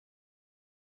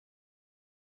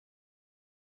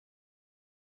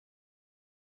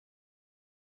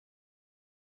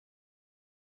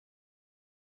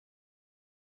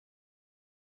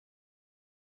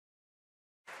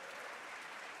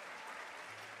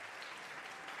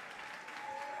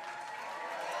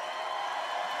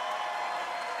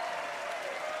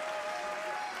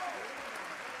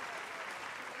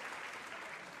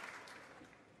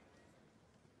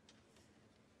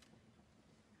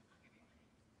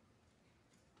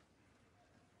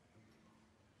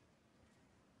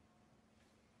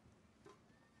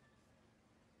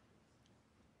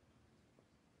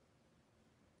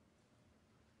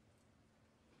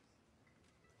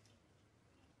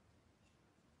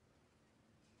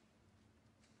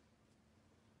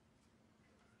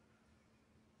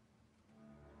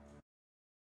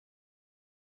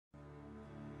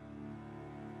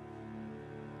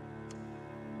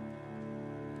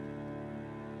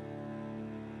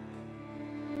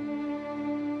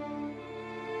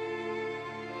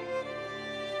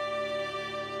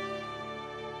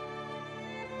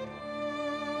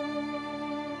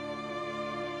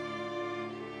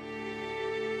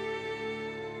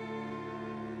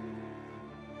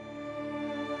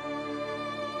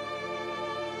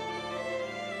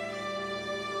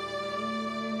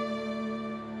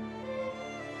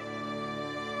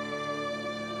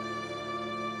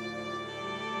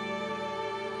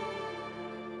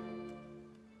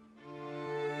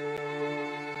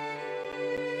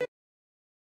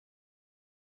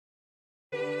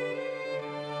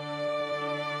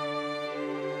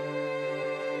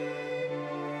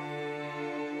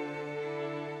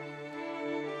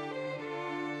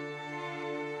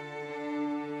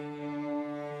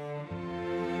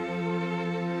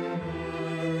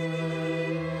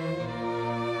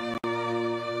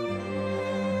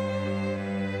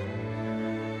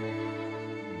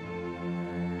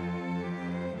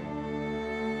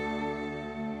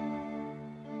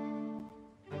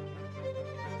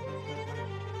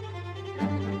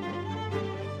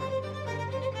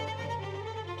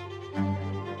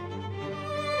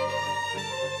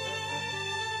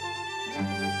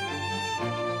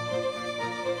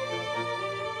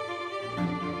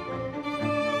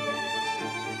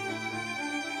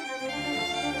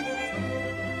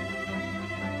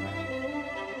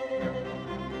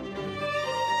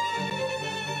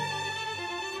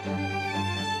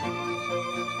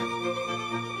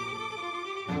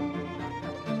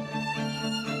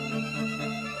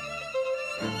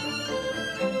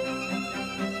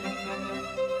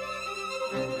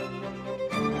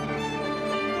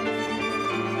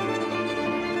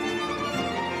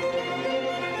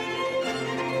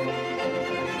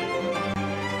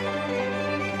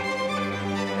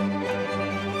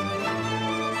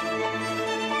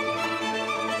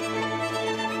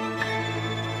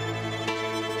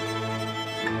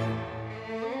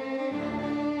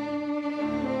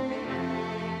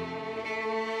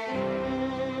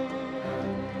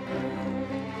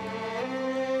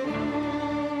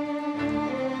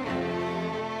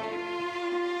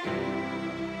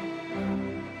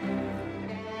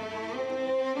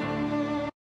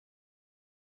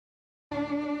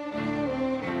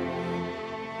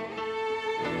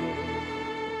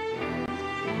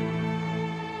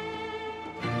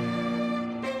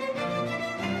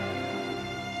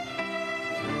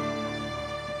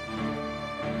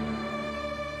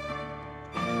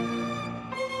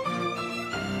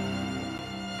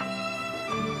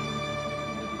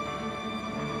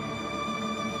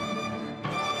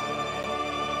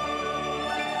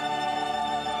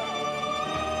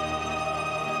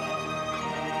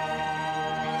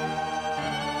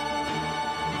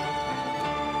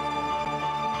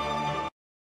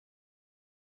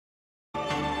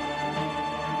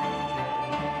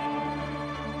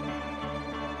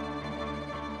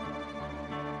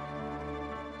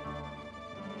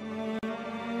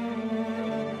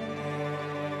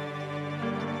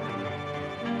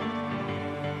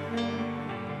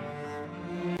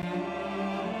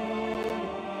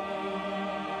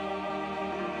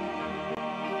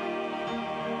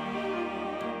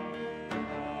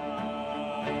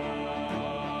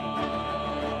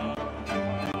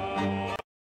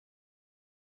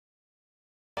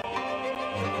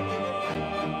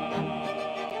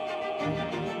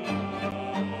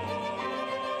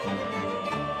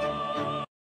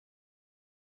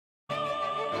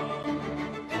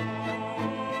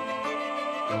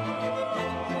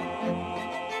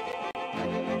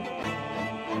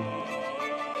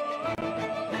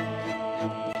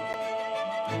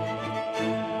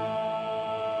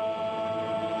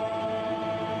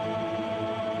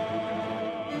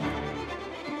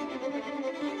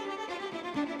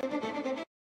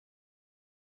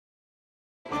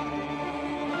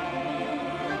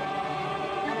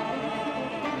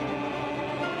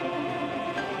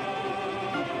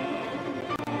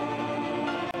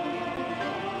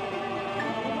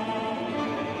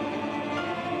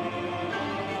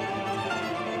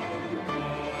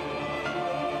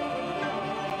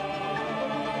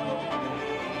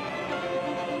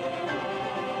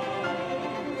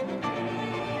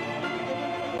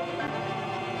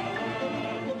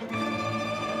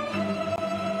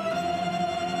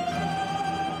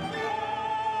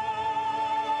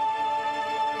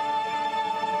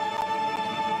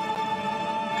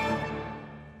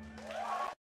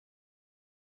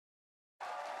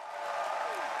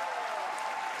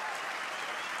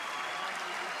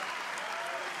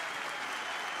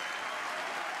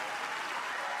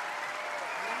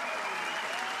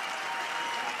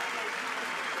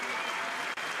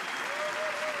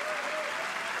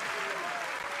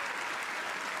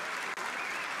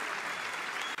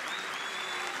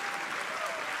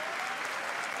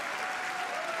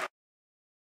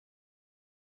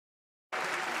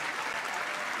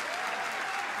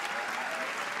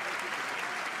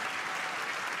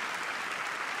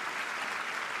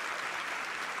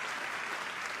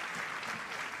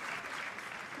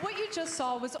you just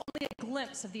saw was only a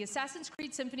glimpse of the Assassin's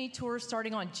Creed Symphony Tour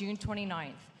starting on June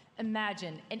 29th.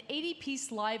 Imagine an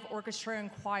 80-piece live orchestra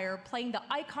and choir playing the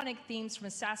iconic themes from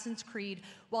Assassin's Creed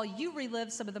while you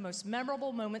relive some of the most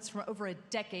memorable moments from over a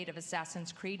decade of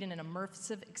Assassin's Creed in an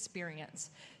immersive experience.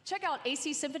 Check out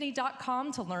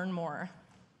acsymphony.com to learn more.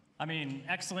 I mean,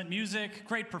 excellent music,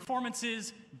 great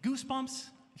performances, goosebumps.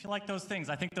 If you like those things,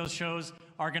 I think those shows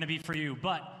are going to be for you.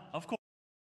 But, of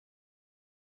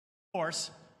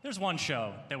course, there's one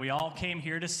show that we all came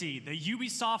here to see, the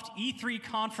Ubisoft E3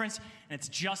 conference, and it's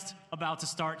just about to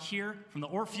start here from the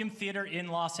Orpheum Theater in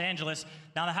Los Angeles.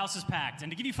 Now the house is packed,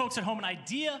 and to give you folks at home an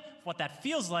idea of what that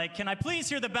feels like, can I please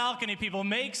hear the balcony people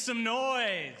make some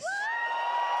noise?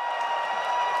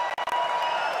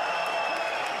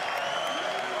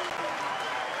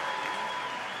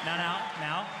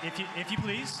 Now,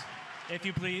 if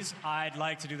you please, I'd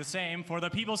like to do the same for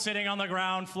the people sitting on the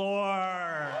ground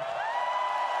floor.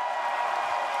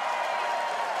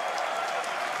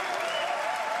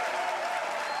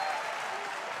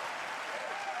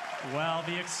 Well,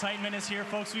 the excitement is here,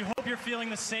 folks. We hope you're feeling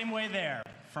the same way there.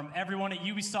 From everyone at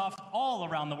Ubisoft all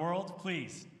around the world,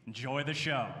 please enjoy the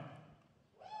show.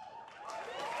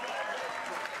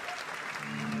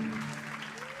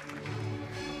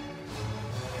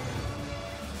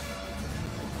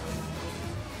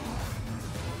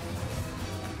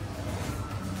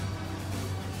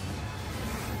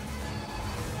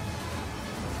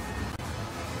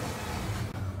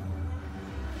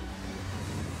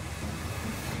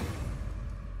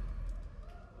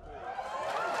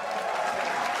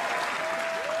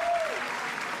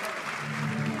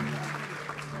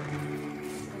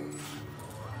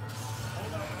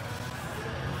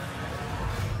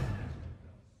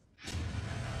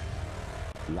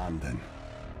 London.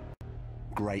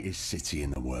 Greatest city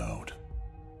in the world.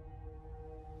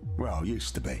 Well,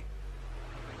 used to be.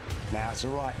 Now it's a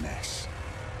right mess.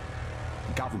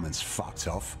 Government's fucked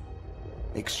off.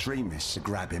 Extremists are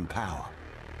grabbing power.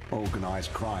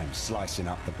 Organised crime slicing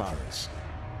up the boroughs.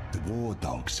 The war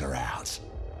dogs are out.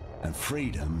 And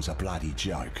freedom's a bloody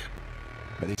joke.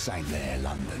 But this ain't their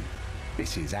London.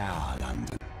 This is our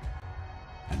London.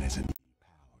 And there's a new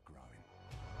power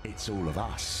growing. It's all of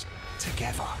us.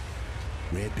 Together,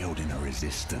 we're building a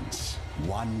resistance,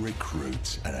 one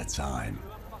recruit at a time.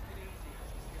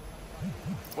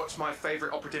 What's my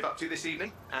favourite operative up to this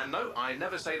evening? And no, I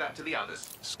never say that to the others.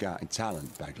 Scouting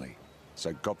talent, Bagley.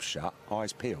 So gob shut,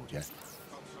 eyes peeled, yeah?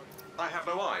 I have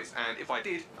no eyes, and if I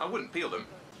did, I wouldn't peel them.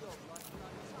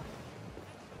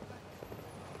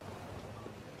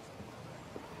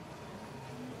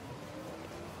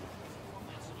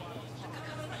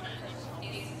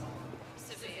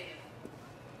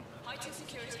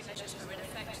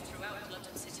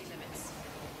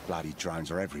 Bloody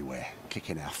drones are everywhere,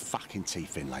 kicking our fucking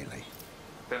teeth in lately.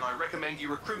 Then I recommend you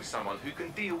recruit someone who can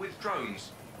deal with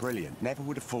drones. Brilliant, never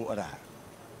would have thought of that.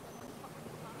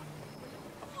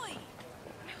 Oi!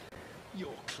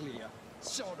 You're clear.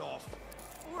 Sod off.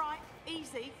 All right,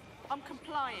 easy. I'm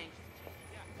complying.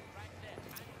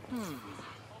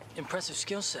 Impressive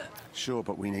skill set. Sure,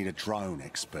 but we need a drone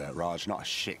expert, Raj, not a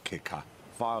shit kicker.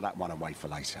 File that one away for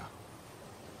later.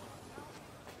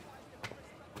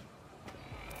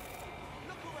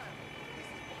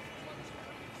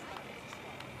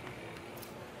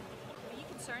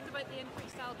 Concerned about the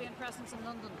increased Albion presence in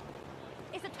London.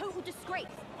 It's a total disgrace.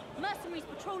 Mercenaries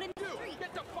patrolling the street.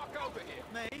 Get the fuck over here!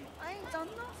 Me? I ain't done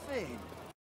nothing.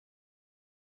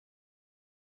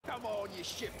 Come on, you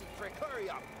shifty prick, hurry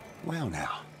up! Well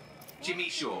now. Jimmy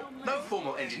Shaw. No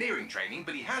formal engineering training,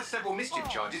 but he has several mischief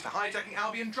charges for hijacking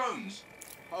Albion drones.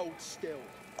 Hold still.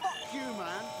 Fuck you,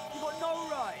 man! You got no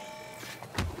right!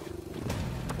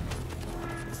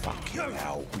 Fucking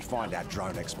hell. We find our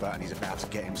drone expert and he's about to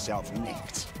get himself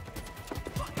nicked.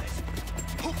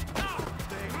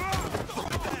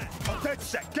 I'm dead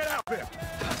set! Get out here!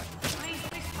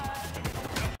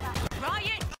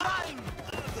 Riot!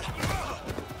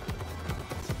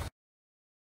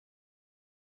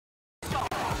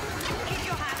 Keep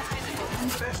your hands visible.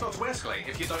 Best not to escalate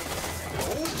if you don't...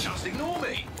 Oh, just ignore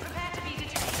me! Prepare to be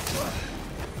detained.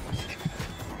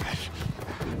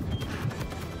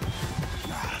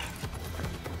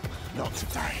 Not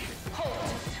today. Halt.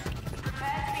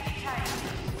 Prepare to be detained.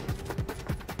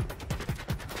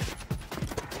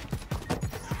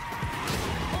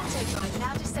 Autopilot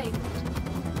now disabled.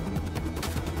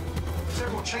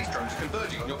 Several chase drones are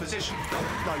converging on your position.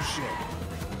 No shit.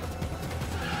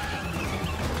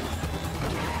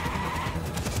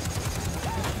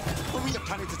 What were you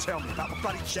planning to tell me about the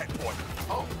bloody checkpoint?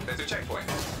 Oh, there's a checkpoint.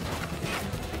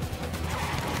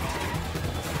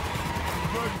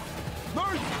 Move.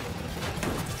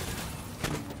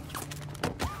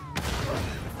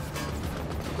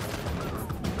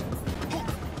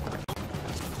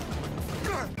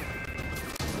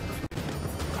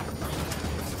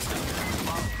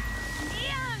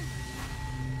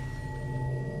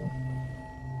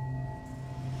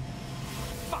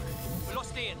 Fuck! We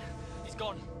lost Ian. He's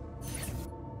gone.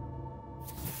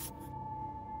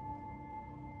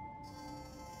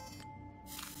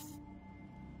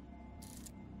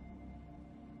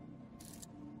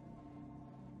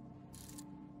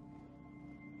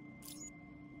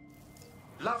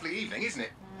 Lovely evening, isn't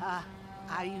it?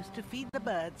 I used to feed the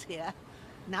birds here.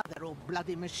 Now they're all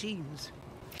bloody machines.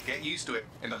 Get used to it.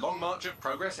 In the long march of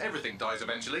progress, everything dies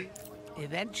eventually.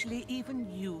 Eventually,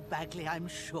 even you, Bagley, I'm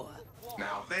sure.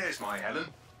 Now, there's my Helen.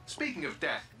 Speaking of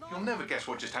death, you'll never guess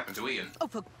what just happened to Ian. Oh,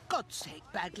 for God's sake,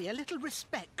 Bagley, a little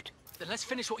respect. Then let's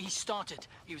finish what he started.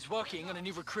 He was working on a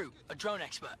new recruit, a drone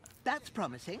expert. That's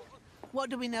promising. What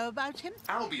do we know about him?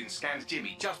 Albion scanned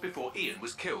Jimmy just before Ian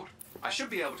was killed. I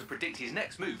should be able to predict his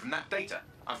next move from that data.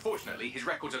 Unfortunately, his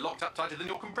records are locked up tighter than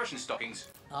your compression stockings.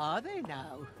 Are they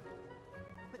now?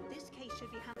 But this case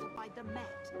should be handled by the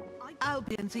Met.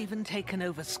 Albion's even taken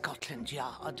over Scotland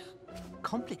Yard.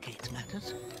 Complicates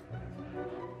matters.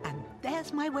 And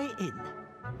there's my way in.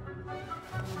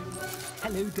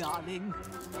 Hello, darling.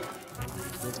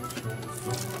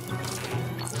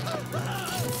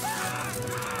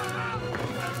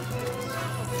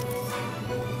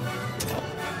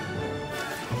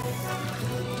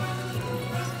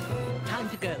 Time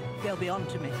to go. They'll be on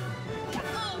to me.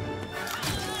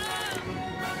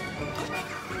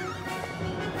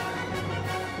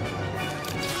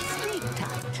 Sleep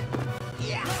tight.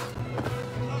 Yeah.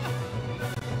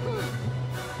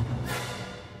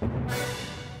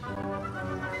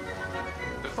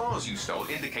 The files you stole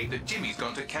indicate that Jimmy's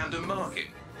gone to Camden Market.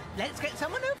 Let's get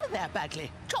someone over there, Bagley.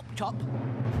 Chop, chop.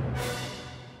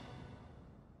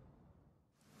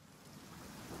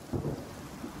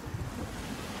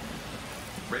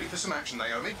 Ready for some action,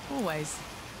 Naomi? Always.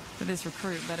 But this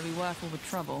recruit better be worth all the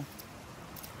trouble.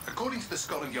 According to the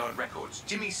Scotland Yard records,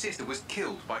 Jimmy's sister was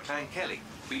killed by Clan Kelly.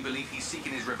 We believe he's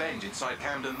seeking his revenge inside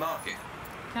Camden Market.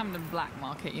 Camden Black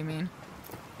Market, you mean?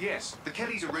 Yes, the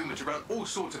Kellys are rumoured to run all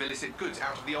sorts of illicit goods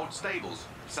out of the old stables,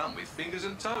 some with fingers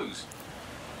and toes.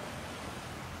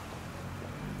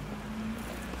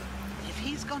 If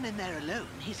he's gone in there alone,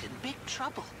 he's in big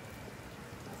trouble.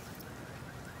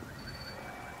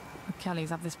 The Kellys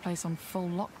have this place on full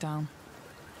lockdown.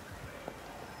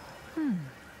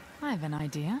 I have an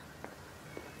idea.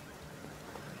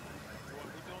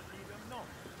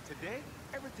 Today,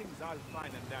 everything's all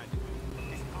fine and dandy.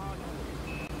 It's all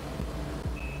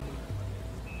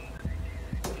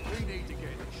we need to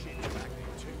get the shit back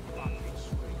into fucking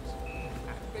streets.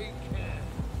 And be careful.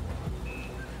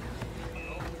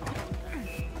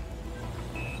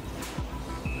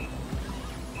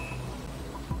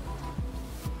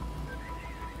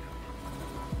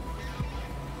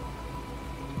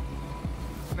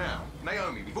 Now,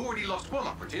 Naomi, we've already lost one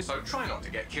operative, so try not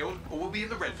to get killed, or we'll be in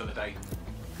the red for the day.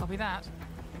 Copy that.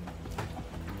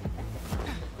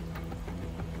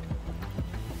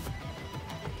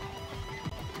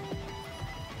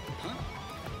 Huh?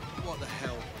 What the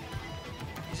hell?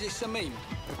 Is this a meme?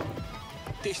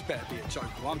 This better be a joke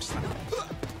or I'm snapping.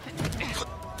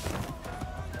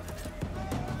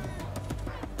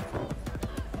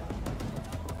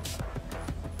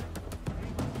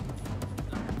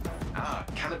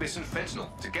 Cannabis and fentanyl,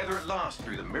 together at last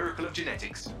through the miracle of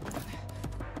genetics. I could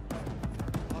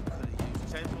have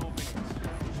used 10 more minutes.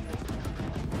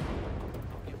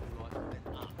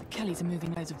 The Kellys are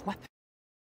moving loads of weapons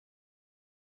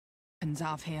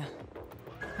out of here.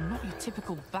 And not your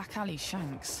typical back alley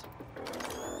shanks.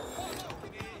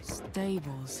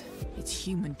 Stables. It's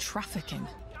human trafficking.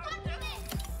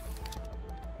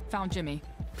 Found Jimmy.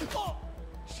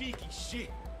 Cheeky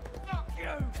shit. Fuck you!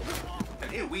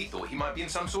 And here we thought he might be in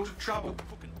some sort of trouble.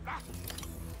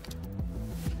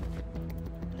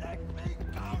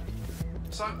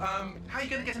 So, how are you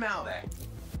going to get him out of there?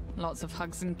 Lots of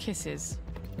hugs and kisses.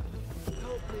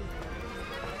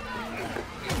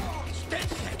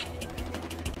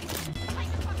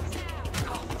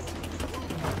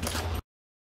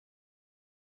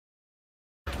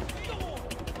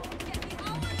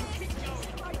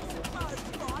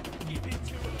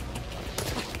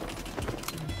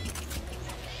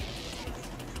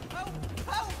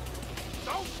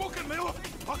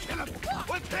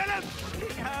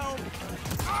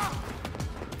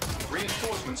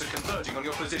 Reinforcements are converging on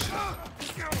your position.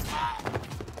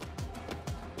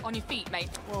 On your feet, mate.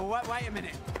 Well, wait a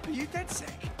minute. Are you dead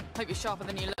sick? Hope you're sharper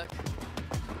than you look.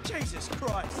 Jesus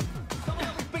Christ! Someone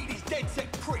help me beat these dead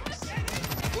set pricks!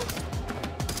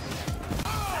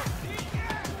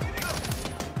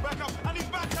 Back up! I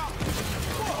need back up!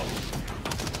 Whoa!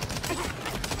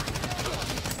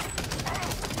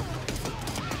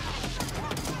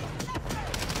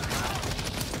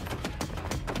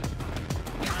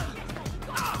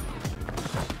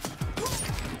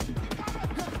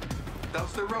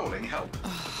 Does the rolling help?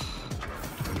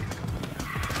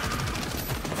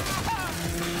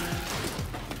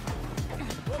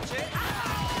 Watch it!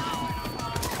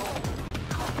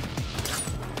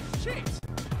 Shit!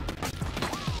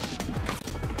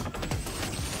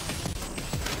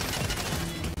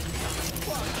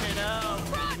 Fucking hell!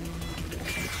 Run!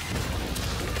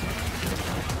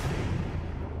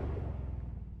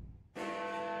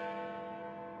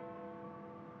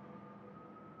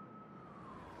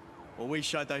 Well, we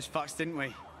showed those fucks, didn't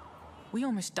we? We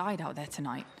almost died out there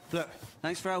tonight. Look,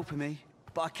 thanks for helping me,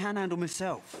 but I can handle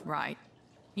myself. Right.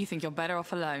 You think you're better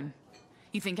off alone.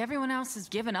 You think everyone else has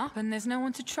given up and there's no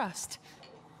one to trust.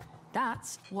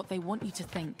 That's what they want you to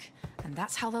think, and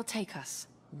that's how they'll take us,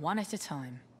 one at a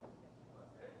time.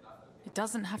 It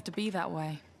doesn't have to be that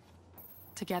way.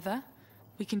 Together,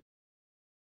 we can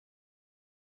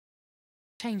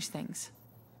change things.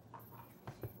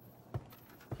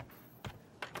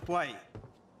 Wait.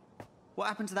 What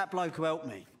happened to that bloke who helped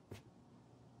me?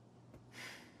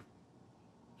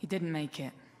 He didn't make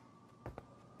it.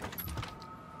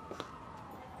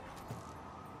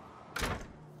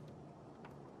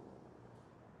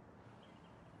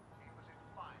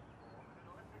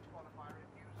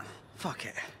 Fuck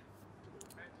it.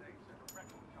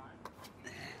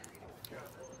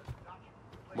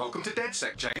 Welcome to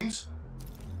DedSec, James.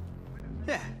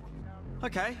 Yeah.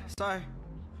 Okay, so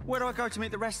where do I go to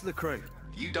meet the rest of the crew?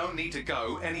 You don't need to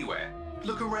go anywhere.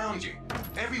 Look around you.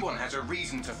 Everyone has a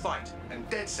reason to fight, and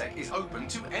DedSec is open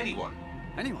to anyone.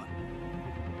 Anyone?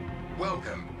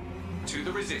 Welcome to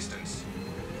the Resistance.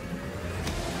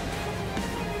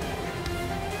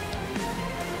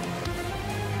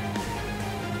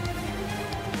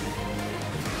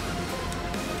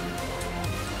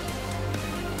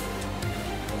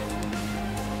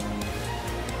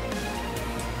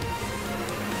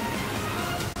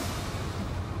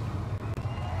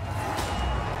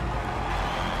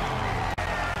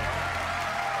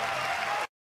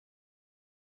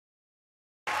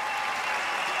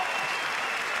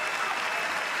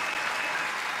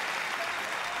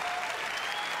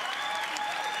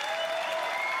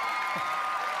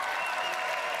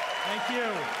 Thank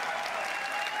you.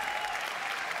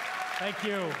 Thank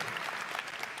you.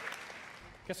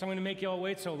 Guess I'm going to make you all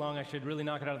wait so long, I should really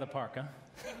knock it out of the park, huh?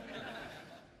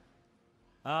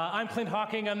 I'm Clint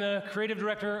Hawking. I'm the creative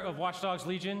director of Watch Dogs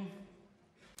Legion.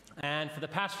 And for the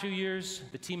past few years,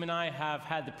 the team and I have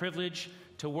had the privilege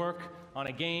to work on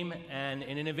a game and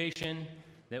an innovation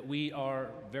that we are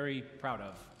very proud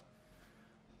of.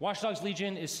 Watch Dogs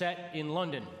Legion is set in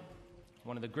London,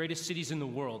 one of the greatest cities in the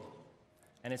world.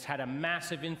 And it's had a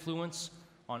massive influence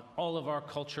on all of our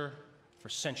culture for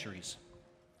centuries.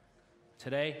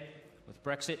 Today, with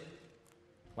Brexit,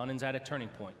 London's at a turning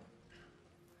point.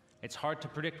 It's hard to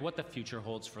predict what the future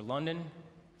holds for London,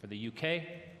 for the UK,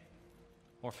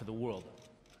 or for the world.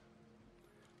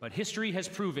 But history has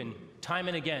proven time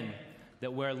and again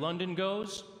that where London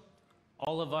goes,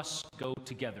 all of us go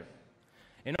together.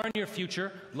 In our near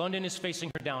future, London is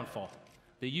facing her downfall.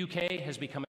 The UK has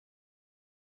become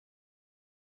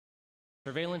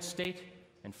surveillance state,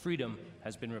 and freedom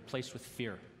has been replaced with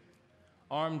fear.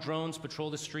 Armed drones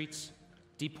patrol the streets,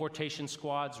 deportation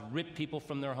squads rip people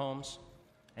from their homes,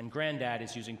 and Granddad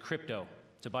is using crypto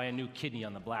to buy a new kidney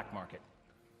on the black market.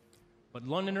 But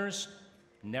Londoners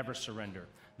never surrender.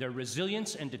 Their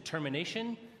resilience and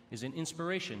determination is an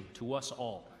inspiration to us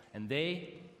all, and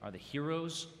they are the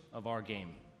heroes of our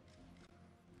game.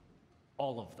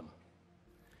 All of them.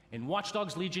 In Watch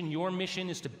Dogs Legion, your mission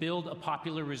is to build a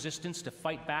popular resistance to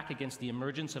fight back against the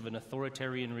emergence of an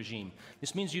authoritarian regime.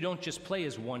 This means you don't just play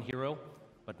as one hero,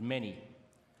 but many.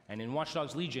 And in Watch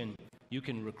Dogs Legion, you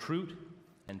can recruit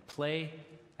and play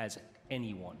as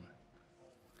anyone.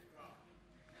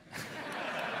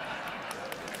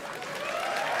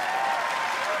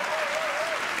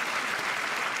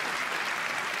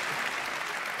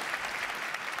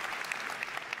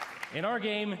 In our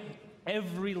game,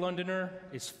 every Londoner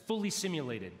is fully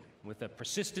simulated with a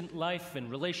persistent life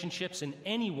and relationships, and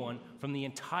anyone from the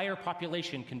entire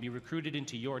population can be recruited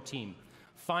into your team.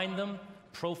 Find them,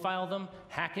 profile them,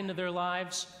 hack into their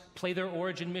lives, play their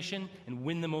origin mission, and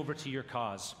win them over to your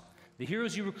cause. The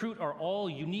heroes you recruit are all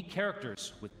unique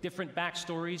characters with different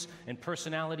backstories and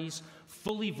personalities,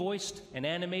 fully voiced and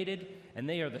animated, and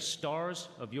they are the stars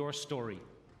of your story.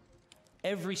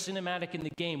 Every cinematic in the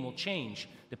game will change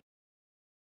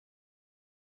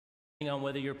depending on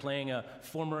whether you're playing a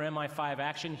former MI5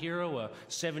 action hero, a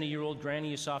 70-year-old granny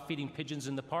you saw feeding pigeons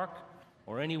in the park,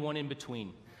 or anyone in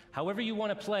between. However you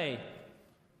want to play,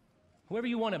 whoever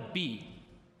you want to be,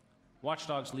 Watch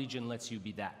Dogs Legion lets you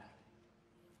be that.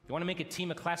 You want to make a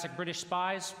team of classic British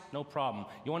spies? No problem.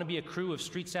 You want to be a crew of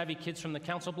street-savvy kids from the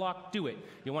council block? Do it.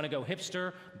 You want to go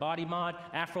hipster, body mod,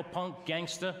 Afro-punk,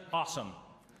 gangsta? Awesome.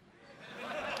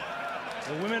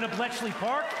 The women of Bletchley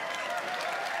Park?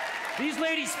 These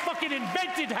ladies fucking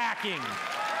invented hacking!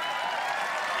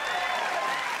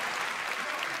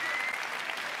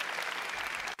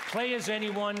 Play as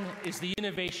Anyone is the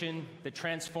innovation that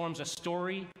transforms a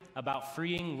story about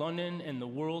freeing London and the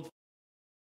world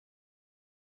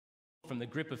from the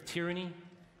grip of tyranny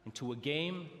into a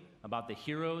game about the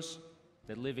heroes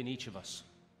that live in each of us.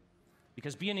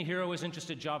 Because being a hero isn't just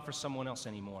a job for someone else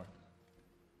anymore.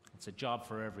 It's a job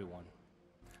for everyone.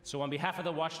 So on behalf of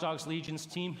the Watch Dogs Legion's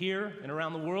team here and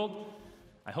around the world,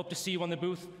 I hope to see you on the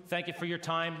booth. Thank you for your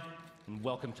time, and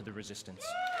welcome to the Resistance.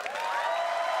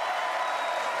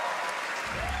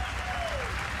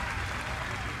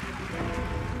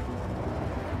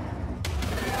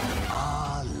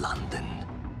 London.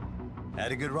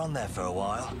 Had a good run there for a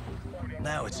while.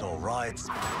 Now it's all riots,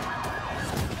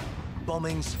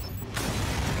 bombings,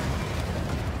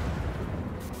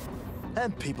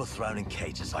 and people thrown in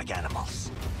cages like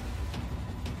animals.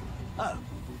 Oh,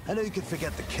 and who could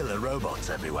forget the killer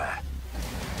robots everywhere?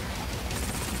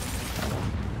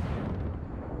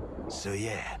 So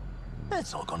yeah,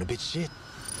 that's all gone a bit shit.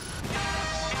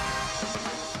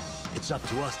 It's up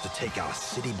to us to take our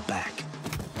city back.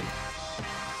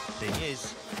 Thing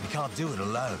is, we can't do it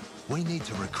alone. We need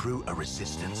to recruit a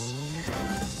resistance.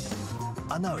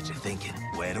 I know what you're thinking.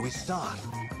 Where do we start?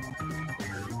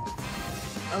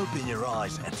 Open your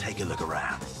eyes and take a look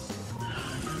around.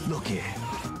 Look here.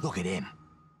 Look at him.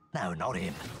 No, not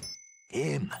him.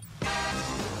 Him.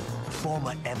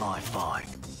 Former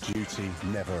MI5. Duty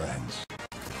never ends.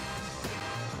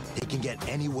 He can get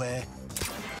anywhere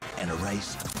and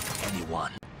erase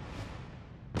anyone.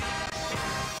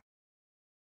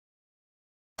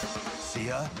 See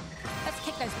her? Let's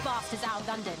kick those bastards out of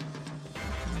London.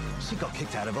 She got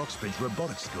kicked out of Oxbridge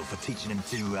Robotics School for teaching him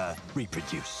to,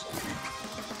 reproduce.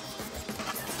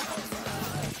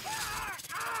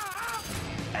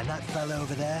 And that fella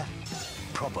over there?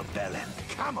 Proper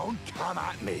bellend. Come on, come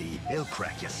at me. He'll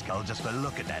crack your skull just for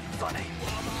looking that funny.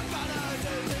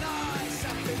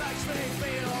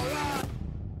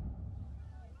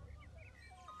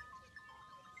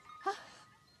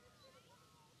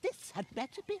 This had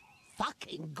better be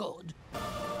fucking good.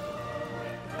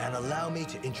 And allow me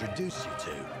to introduce you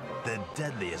to the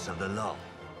deadliest of the lot.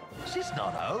 She's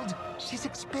not old, she's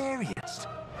experienced.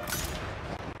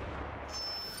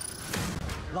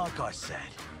 Like I said,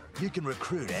 you can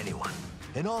recruit anyone,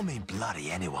 and I mean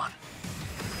bloody anyone.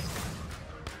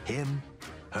 Him,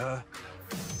 her,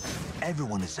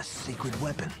 everyone is a secret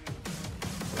weapon.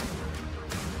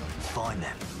 Find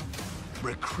them,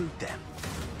 recruit them,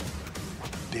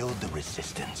 build the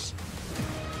resistance.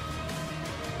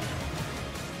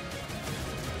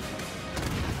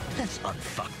 Let's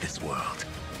unfuck this world.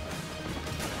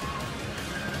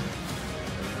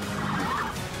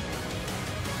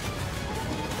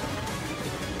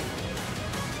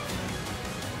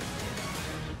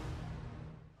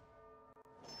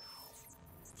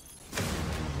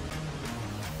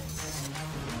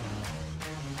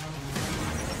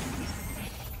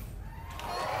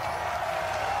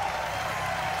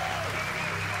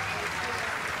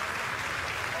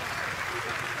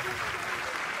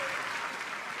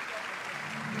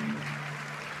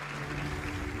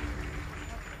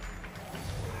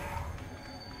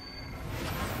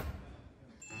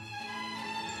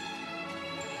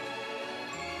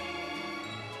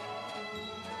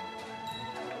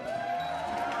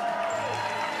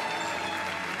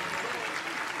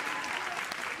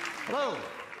 Hello,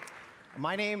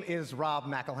 my name is Rob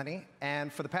McElhenney,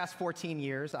 and for the past 14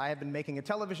 years, I have been making a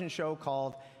television show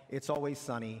called It's Always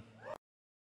Sunny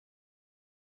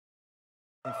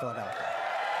in Philadelphia.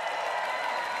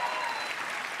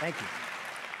 Thank you.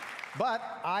 But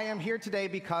I am here today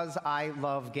because I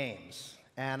love games,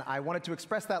 and I wanted to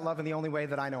express that love in the only way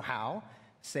that I know how,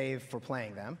 save for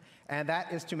playing them, and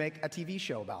that is to make a TV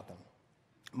show about them.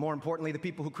 More importantly, the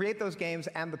people who create those games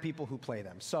and the people who play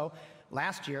them. So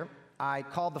last year, I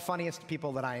called the funniest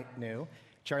people that I knew,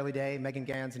 Charlie Day, Megan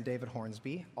Gans, and David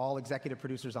Hornsby, all executive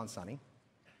producers on Sunny,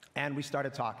 and we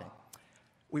started talking.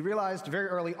 We realized very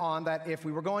early on that if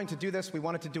we were going to do this, we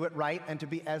wanted to do it right and to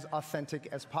be as authentic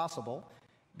as possible,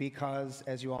 because,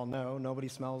 as you all know, nobody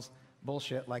smells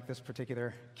bullshit like this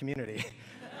particular community.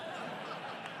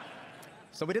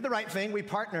 So we did the right thing. We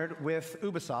partnered with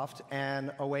Ubisoft,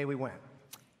 and away we went.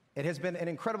 It has been an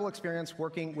incredible experience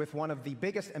working with one of the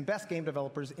biggest and best game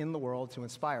developers in the world to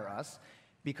inspire us,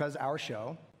 because our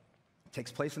show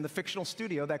takes place in the fictional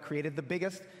studio that created the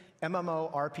biggest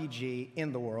MMORPG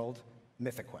in the world,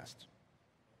 Mythic Quest.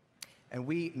 And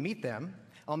we meet them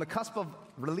on the cusp of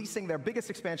releasing their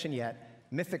biggest expansion yet,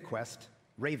 Mythic Quest: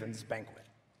 Raven's Banquet.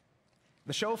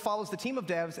 The show follows the team of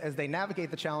devs as they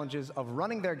navigate the challenges of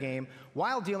running their game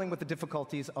while dealing with the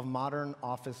difficulties of modern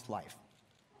office life.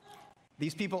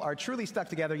 These people are truly stuck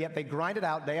together, yet they grind it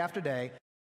out day after day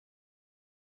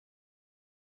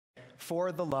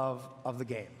for the love of the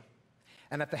game.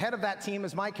 And at the head of that team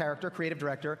is my character, creative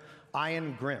director,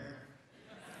 Ian Grimm.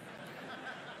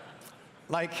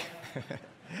 Like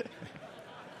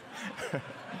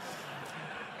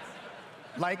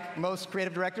most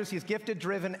creative directors, he's gifted,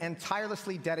 driven, and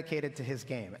tirelessly dedicated to his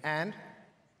game. And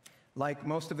like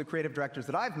most of the creative directors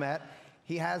that I've met,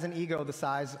 he has an ego the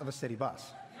size of a city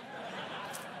bus.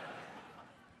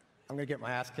 I'm going to get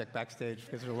my ass kicked backstage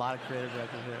because there's a lot of creative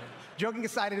directors here. Joking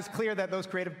aside, it is clear that those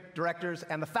creative directors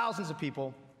and the thousands of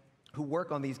people who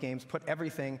work on these games put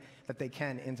everything that they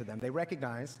can into them. They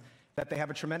recognize that they have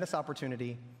a tremendous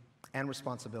opportunity and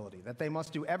responsibility, that they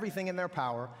must do everything in their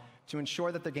power to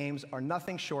ensure that their games are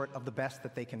nothing short of the best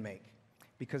that they can make,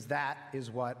 because that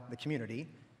is what the community,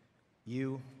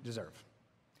 you, deserve.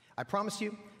 I promise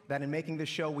you that in making this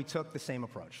show, we took the same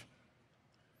approach.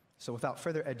 So without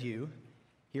further ado,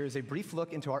 here is a brief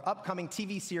look into our upcoming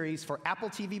TV series for Apple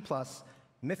TV+,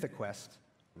 Mythic Quest: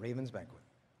 Raven's Banquet.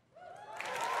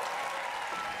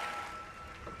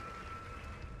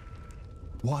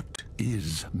 What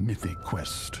is Mythic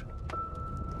Quest?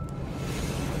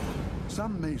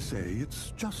 Some may say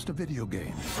it's just a video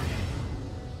game.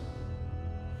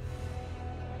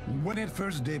 When it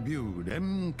first debuted,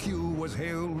 MQ was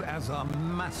hailed as a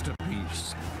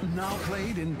masterpiece. Now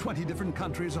played in 20 different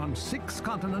countries on 6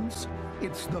 continents,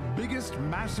 it's the biggest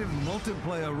massive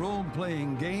multiplayer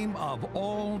role-playing game of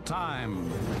all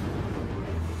time.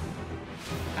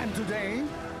 And today,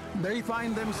 they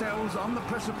find themselves on the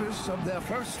precipice of their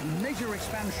first major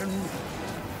expansion,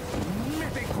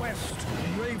 Mythic Quest: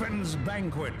 Raven's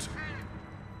Banquet.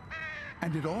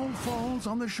 And it all falls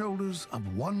on the shoulders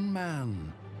of one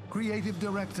man, creative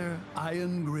director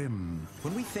Ian Grimm.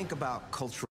 When we think about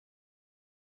cultural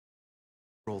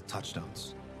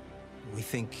touchstones, we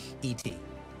think E.T.,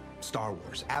 Star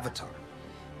Wars, Avatar,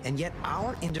 and yet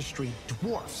our industry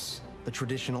dwarfs the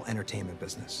traditional entertainment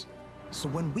business. So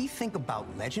when we think about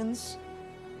legends,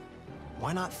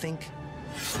 why not think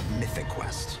Mythic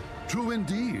Quest? True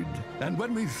indeed. And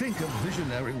when we think of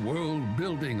visionary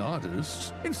world-building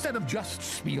artists, instead of just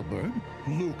Spielberg,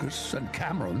 Lucas, and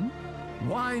Cameron,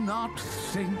 why not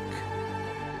think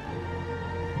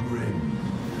Grimm?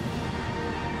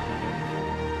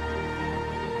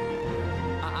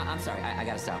 I'm sorry, I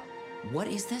gotta stop. What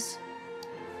is this?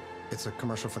 It's a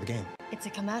commercial for the game. It's a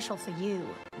commercial for you.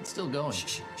 It's still going.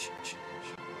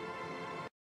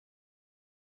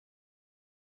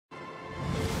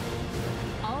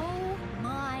 Oh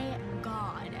my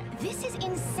God. This is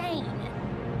insane.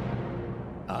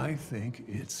 I think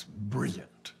it's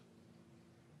brilliant.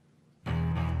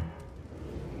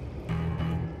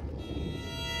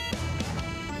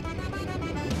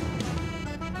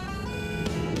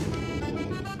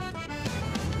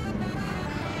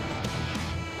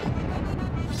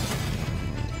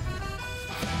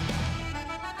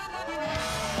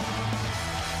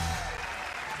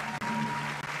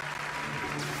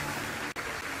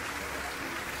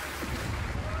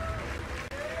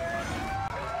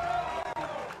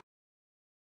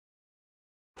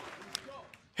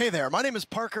 Hey there, my name is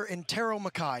Parker Intero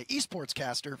Mackay, esports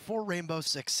caster for Rainbow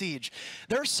Six Siege.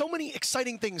 There are so many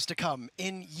exciting things to come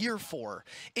in Year 4.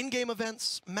 In-game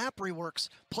events, map reworks,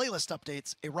 playlist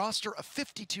updates, a roster of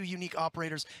 52 unique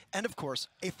operators, and of course,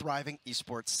 a thriving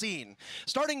esports scene.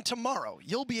 Starting tomorrow,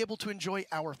 you'll be able to enjoy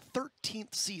our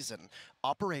 13th season,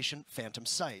 Operation Phantom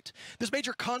Sight. This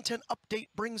major content update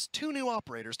brings 2 new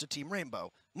operators to Team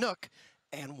Rainbow, Nook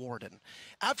and Warden.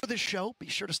 After this show, be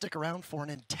sure to stick around for an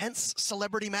intense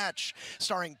celebrity match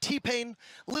starring T-Pain,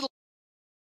 Little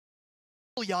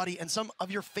Yachty, and some of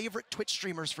your favorite Twitch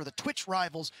streamers for the Twitch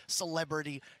Rivals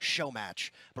Celebrity Show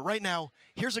Match. But right now,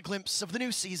 here's a glimpse of the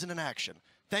new season in action.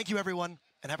 Thank you, everyone,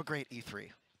 and have a great E3.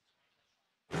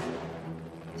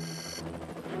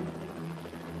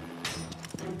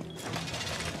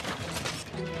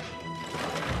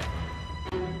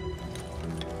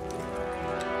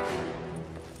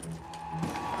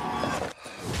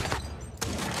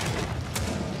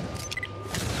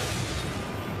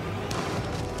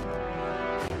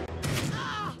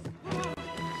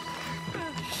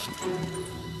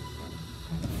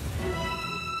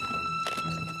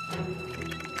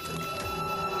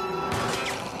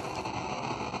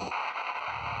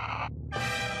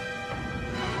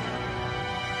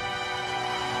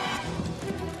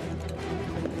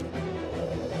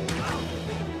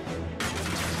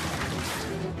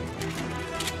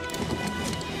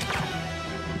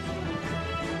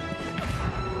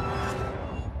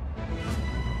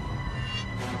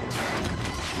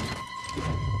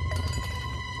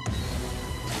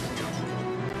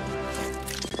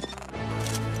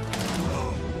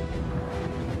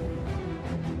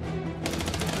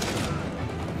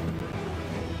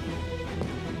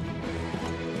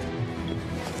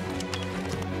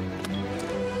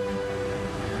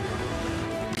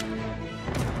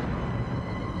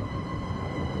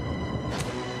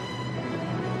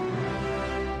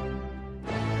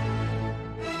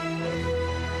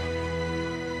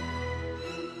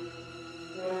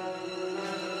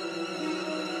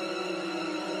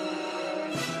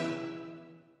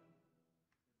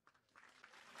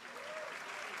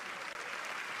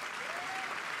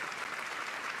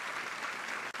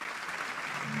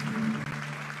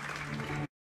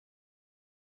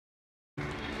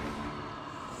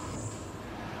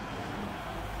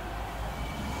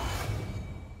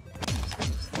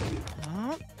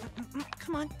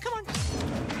 Come on, come on.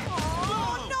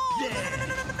 Oh, no! Yeah.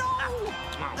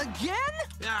 No! Again?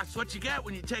 Yeah, that's what you get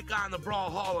when you take on the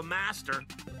Brawlhalla Master.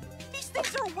 These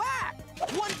things are whack!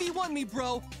 1v1 me,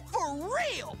 bro. For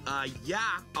real! Yeah.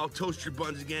 I'll toast your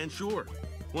buns again, sure.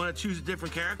 Want to choose a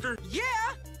different character? Yeah!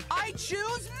 I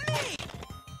choose me!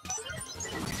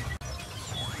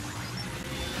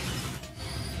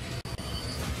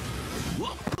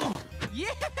 Whoa. Yeah!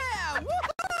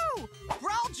 Woohoo!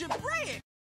 Brawl Jabraic!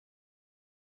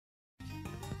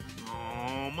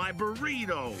 Oh, my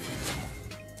burrito!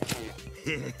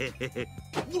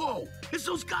 Whoa! It's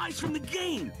those guys from the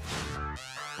game!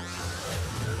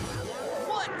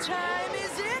 What time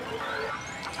is it?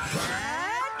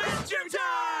 Adventure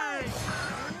time!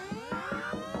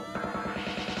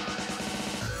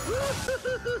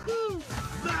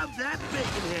 Love that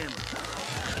bacon hammer!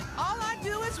 All I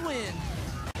do is win.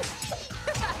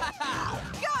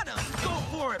 Got him! Go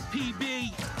for it,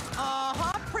 PB!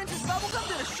 Uh-huh, Princess Bubblegum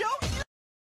gonna show you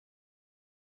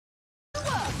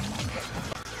up.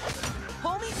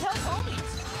 Homies help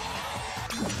homies.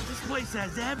 This place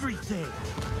has everything.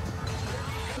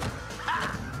 Ha!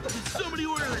 Did somebody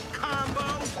order a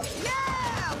combo?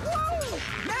 Yeah! Woo!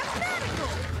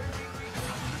 Mathematical!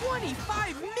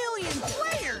 25 million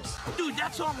players! Dude,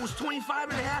 that's almost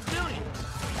 25.5 million.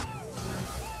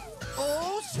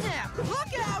 Oh, snap!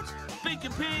 Look out!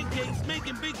 Baking pancakes,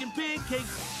 making bacon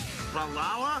pancakes.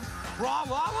 Brawlhalla?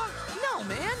 Brawlhalla? No,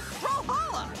 man!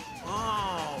 Brawlhalla!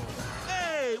 Oh.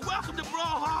 Hey, welcome to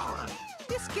Brawlhalla.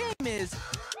 This game is...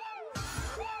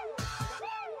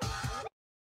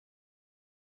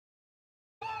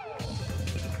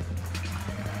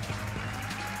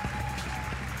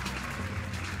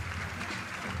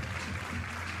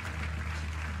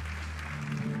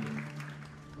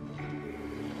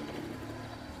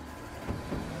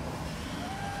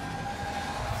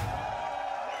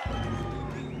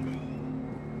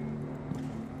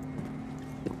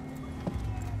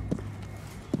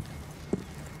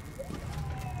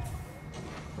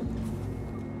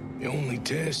 The only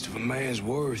test of a man's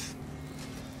worth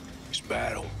is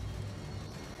battle.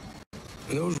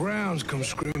 When those rounds come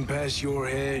screaming past your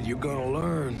head, you're gonna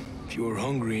learn if you're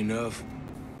hungry enough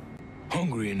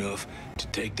to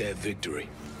take that victory.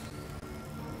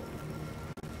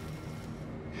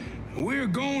 We're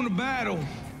going to battle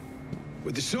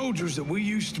with the soldiers that we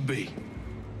used to be.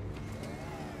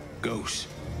 Ghosts.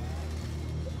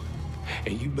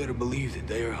 And you better believe that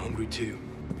they are hungry too.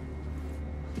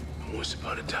 Once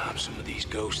upon a time, some of these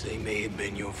ghosts, they may have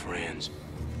been your friends.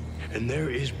 And there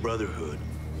is brotherhood.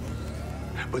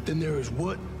 But then there is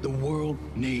what the world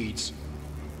needs.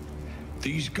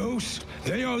 These ghosts,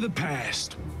 they are the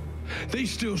past. They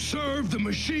still serve the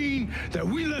machine that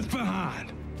we left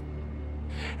behind.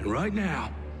 And right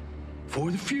now, for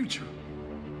the future,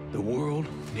 the world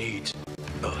needs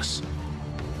us.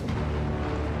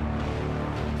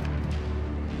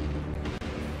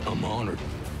 I'm honored.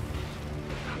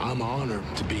 I'm honored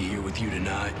to be here with you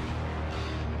tonight.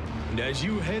 And as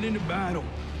you head into battle,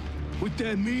 with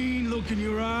that mean look in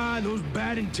your eye, those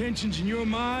bad intentions in your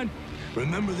mind,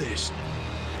 remember this.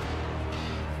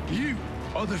 You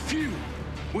are the few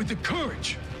with the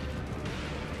courage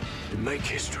to make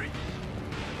history.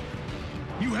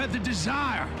 You have the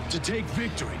desire to take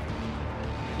victory.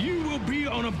 You will be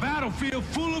on a battlefield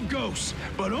full of ghosts,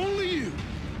 but only you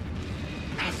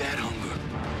have that hunger.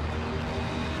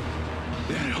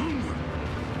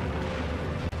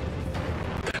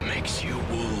 Fix your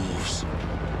wolves.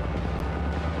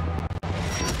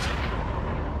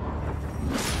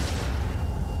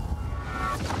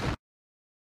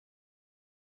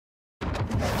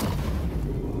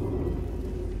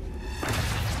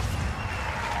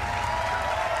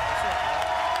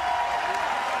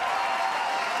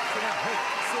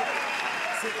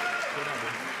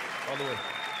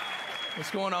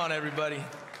 What's going on, everybody?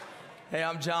 Hey,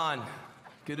 I'm John.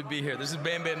 Good to be here. This is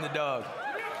Bam Bam the dog.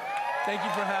 Thank you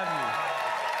for having me.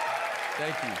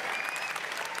 Thank you.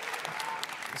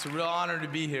 It's a real honor to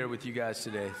be here with you guys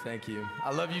today. Thank you.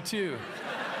 I love you too.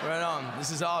 Right on. This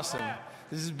is awesome.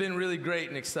 This has been really great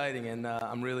and exciting, and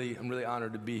I'm really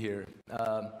honored to be here.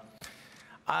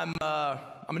 I'm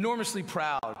enormously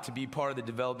proud to be part of the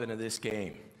development of this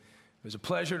game. It was a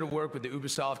pleasure to work with the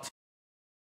Ubisoft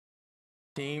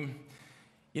team.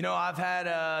 You know, I've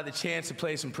had the chance to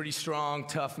play some pretty strong,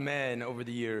 tough men over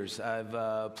the years.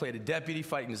 I've played a deputy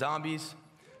fighting zombies,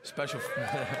 special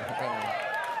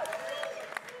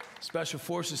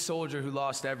forces soldier who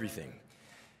lost everything.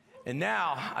 And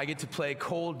now I get to play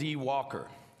Cole D. Walker.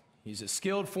 He's a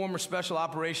skilled former special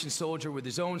operations soldier with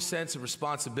his own sense of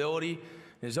responsibility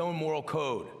and his own moral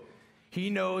code. He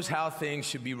knows how things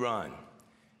should be run.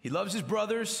 He loves his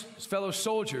brothers, his fellow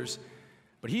soldiers,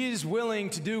 but he is willing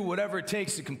to do whatever it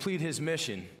takes to complete his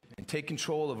mission and take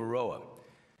control of Aroa.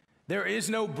 There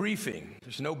is no briefing.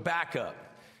 There's no backup.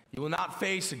 You will not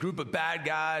face a group of bad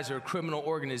guys or a criminal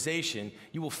organization.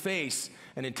 You will face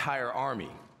an entire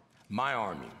army. My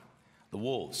army, the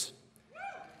Wolves.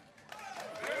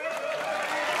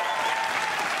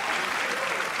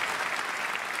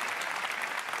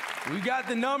 We've got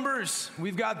the numbers,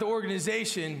 we've got the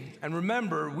organization, and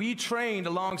remember, we trained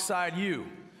alongside you.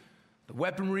 The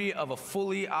weaponry of a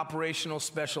fully operational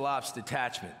special ops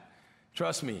detachment.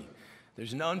 Trust me,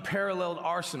 there's an unparalleled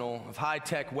arsenal of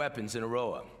high-tech weapons in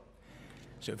Aroa.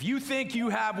 So if you think you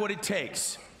have what it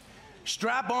takes,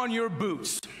 strap on your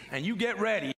boots and you get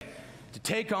ready to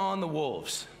take on the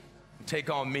Wolves, and take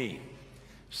on me.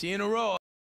 See you in Aroa.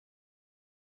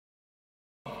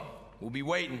 We'll be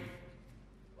waiting.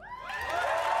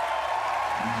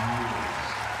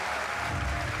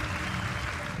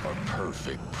 Are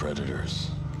perfect predators.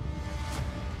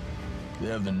 They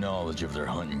have the knowledge of their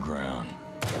hunting ground,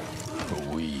 but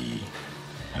we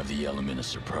have the element of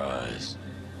surprise.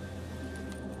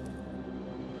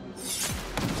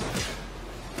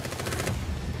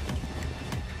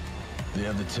 They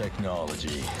have the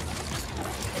technology,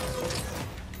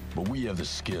 but we have the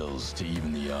skills to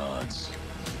even the odds.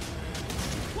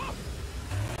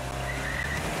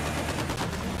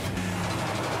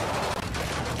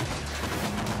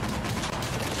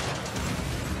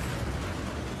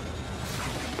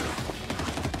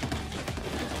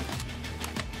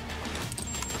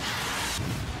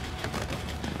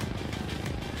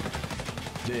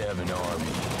 They have an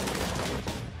army,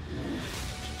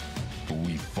 but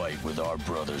we fight with our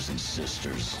brothers and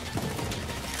sisters.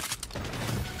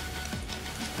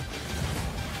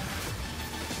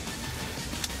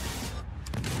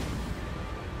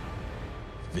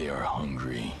 They are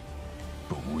hungry,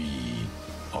 but we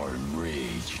are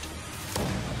enraged.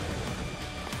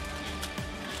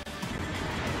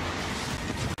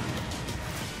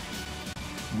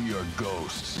 We are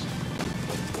ghosts.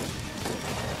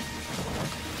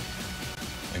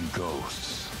 And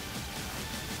ghosts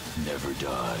never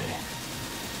die.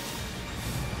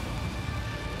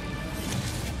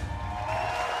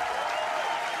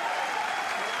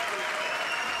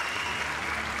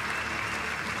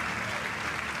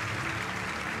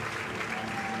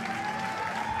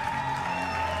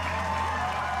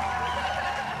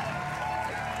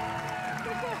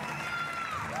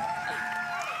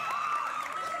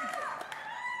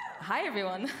 Hi,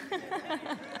 everyone.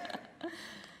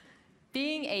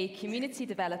 Being a community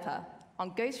developer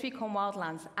on Ghost Recon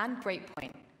Wildlands and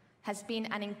Breakpoint has been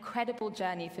an incredible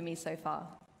journey for me so far.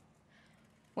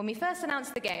 When we first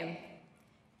announced the game,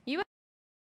 you were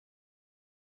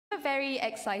very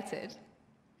excited.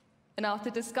 And after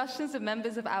discussions with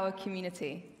members of our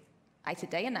community, I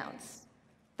today announce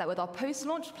that with our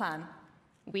post-launch plan,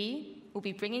 we will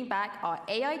be bringing back our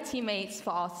AI teammates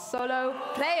for our solo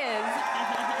players.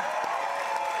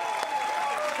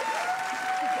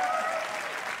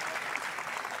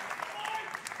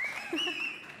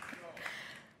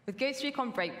 With Ghost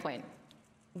Recon Breakpoint,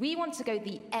 we want to go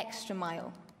the extra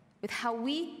mile with how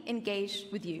we engage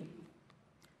with you.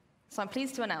 So I'm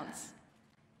pleased to announce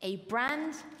a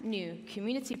brand new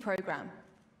community program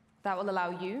that will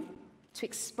allow you to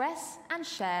express and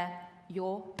share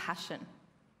your passion.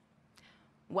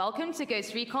 Welcome to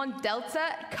Ghost Recon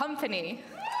Delta Company.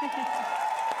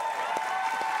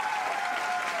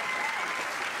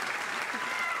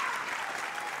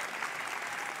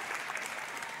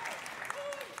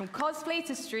 From cosplay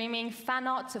to streaming, fan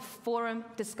art to forum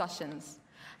discussions.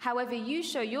 However you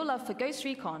show your love for Ghost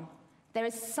Recon, there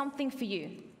is something for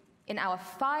you in our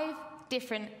 5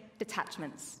 different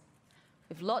detachments,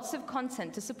 with lots of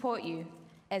content to support you,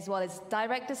 as well as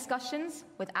direct discussions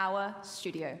with our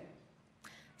studio.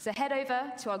 So head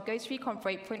over to our Ghost Recon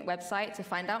Breakpoint website to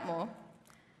find out more,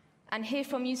 and hear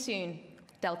from you soon,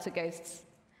 Delta Ghosts.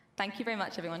 Thank you very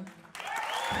much, everyone.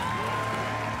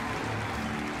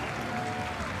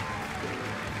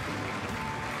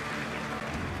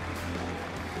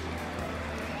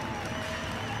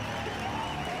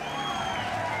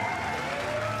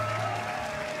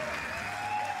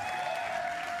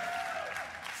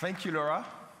 Thank you, Laura.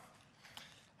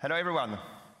 Hello, everyone.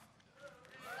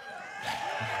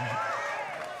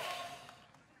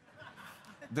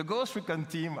 The Ghost Recon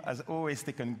team has always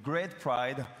taken great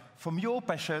pride from your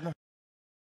passion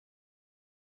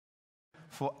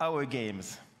for our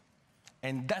games.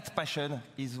 And that passion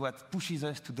is what pushes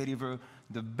us to deliver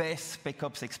the best Spec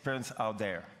Ops experience out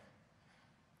there.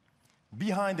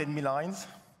 Behind enemy lines,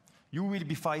 you will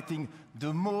be fighting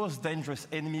the most dangerous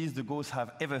enemies the Ghosts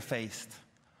have ever faced,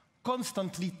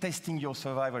 constantly testing your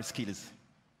survival skills.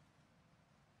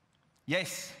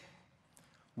 Yes,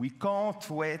 we can't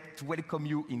wait to welcome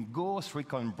you in Ghost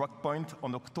Recon Breakpoint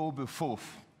on October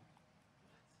 4th.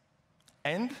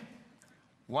 And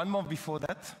 1 month before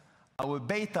that, our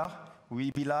beta will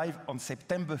be live on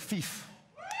September 5th.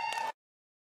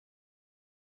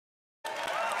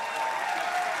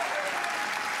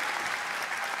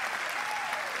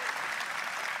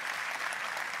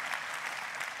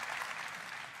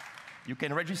 You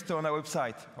can register on our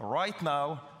website right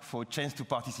now for a chance to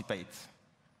participate.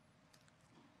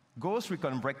 Ghost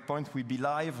Recon Breakpoint will be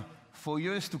live for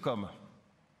years to come.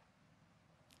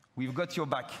 We've got your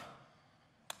back.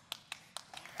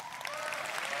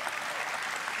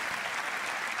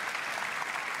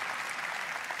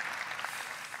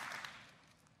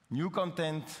 New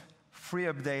content, free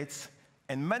updates,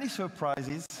 and many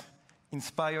surprises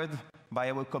inspired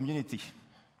by our community.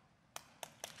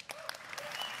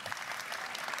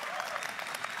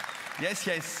 Yes,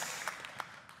 yes,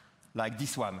 like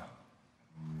this one.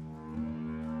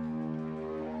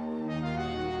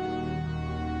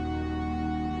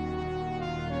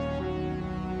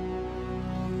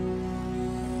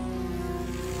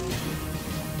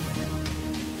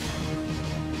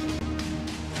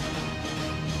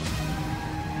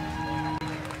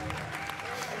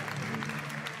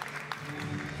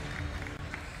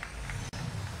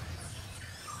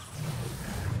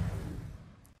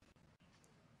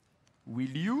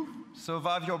 Will you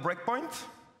survive your breakpoint?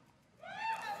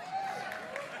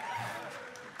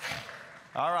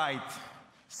 All right.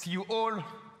 See you all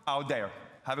out there.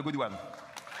 Have a good one.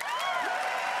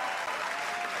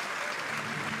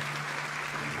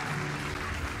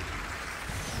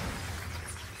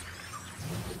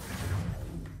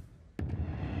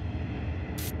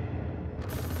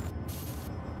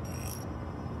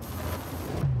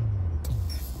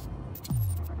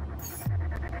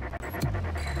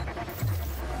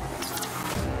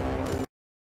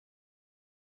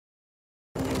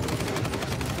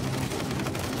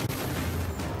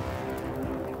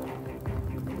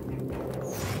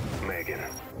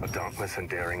 Dauntless and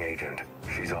daring agent.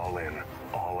 She's all in,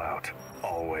 all out,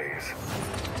 always.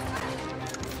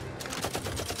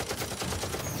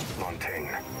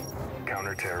 Montaigne,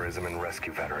 counterterrorism and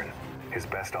rescue veteran. His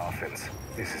best offense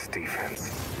is his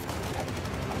defense.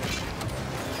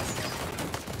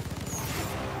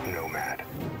 Nomad,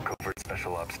 covert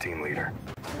special ops team leader.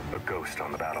 A ghost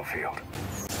on the battlefield.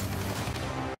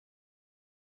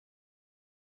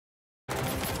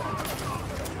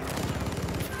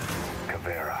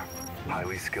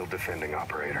 Highly skilled defending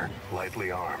operator,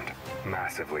 lightly armed,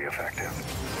 massively effective.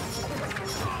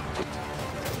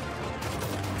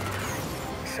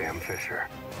 Sam Fisher,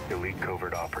 elite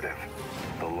covert operative.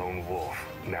 The lone wolf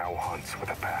now hunts with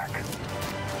a pack.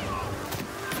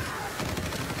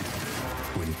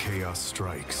 When chaos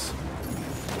strikes,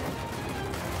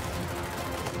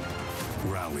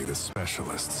 rally the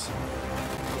specialists.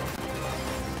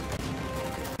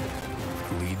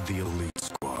 Lead the elite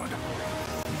squad.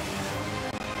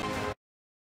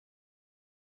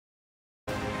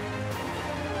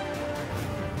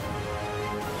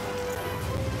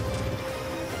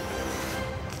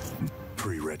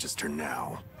 Pre-register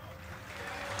now.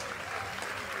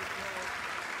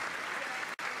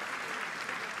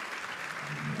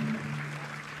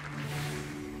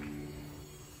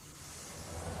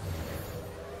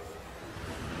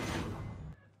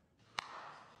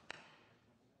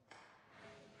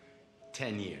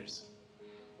 Ten years.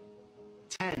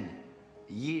 10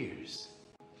 years.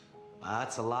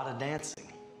 That's a lot of dancing.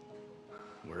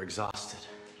 We're exhausted.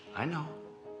 I know.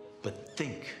 But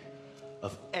think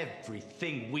of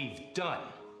everything we've done.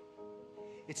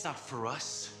 It's not for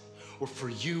us, or for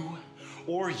you,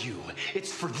 or you.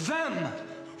 It's for them,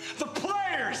 the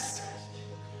players!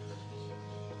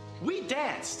 We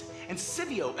danced, and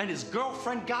Silvio and his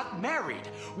girlfriend got married.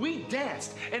 We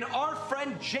danced, and our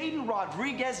friend Jaden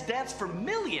Rodriguez danced for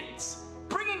millions,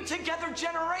 bringing together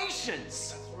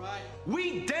generations. That's right.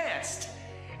 We danced,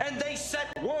 and they set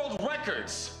world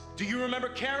records. Do you remember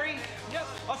Carrie? Yep.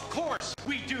 Of course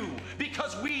we do,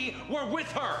 because we were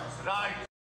with her. Right.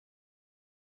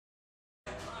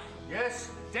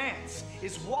 Yes, dance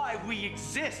is why we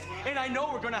exist. And I know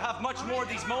we're gonna have much more of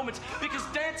these moments because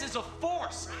dance is a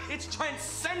force. It's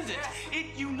transcendent. It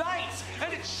unites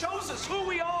and it shows us who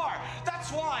we are.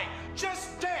 That's why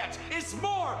Just Dance is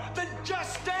more than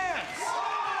just dance.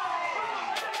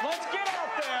 Let's get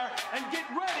out there and get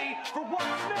ready for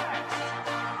what's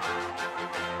next.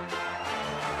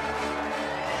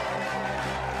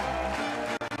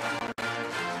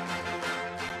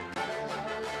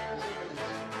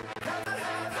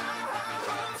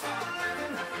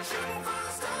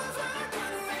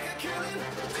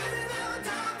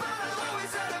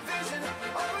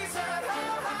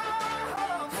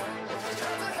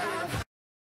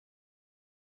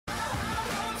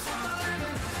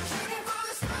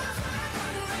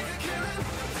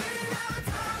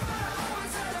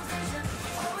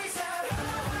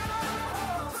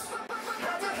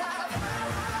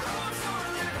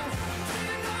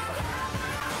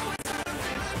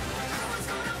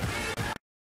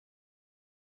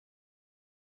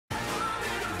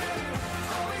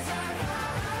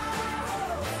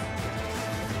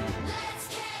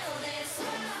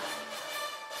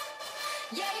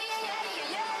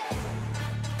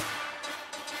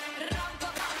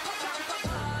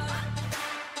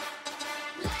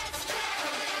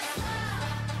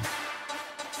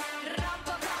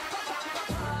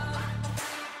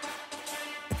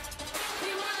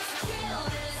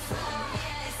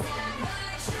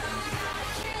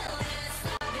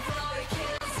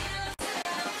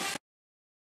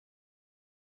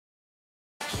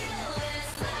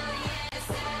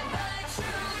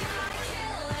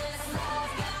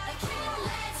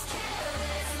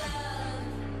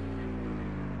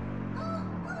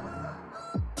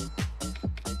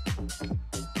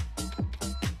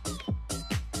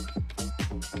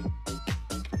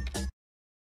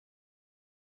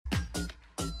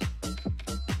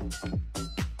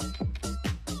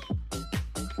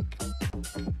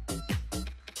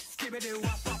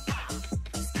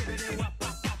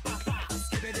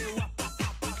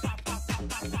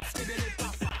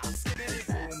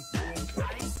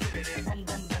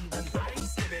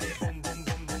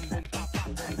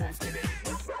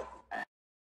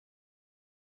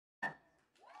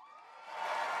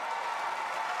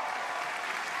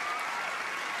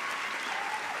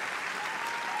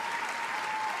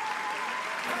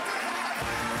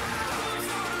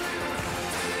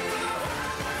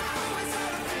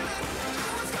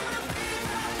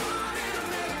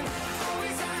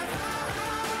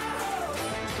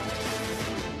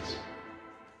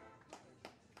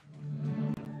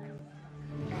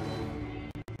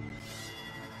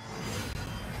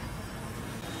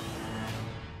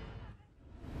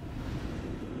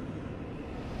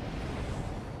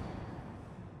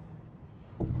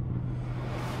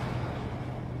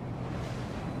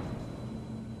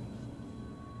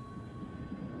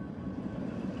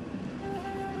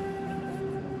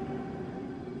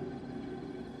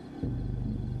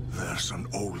 There's an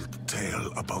old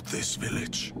tale about this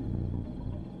village.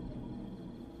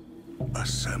 A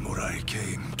samurai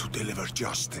came to deliver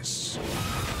justice.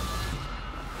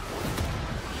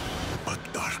 But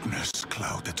darkness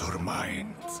clouded her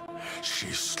mind. She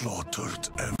slaughtered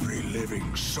every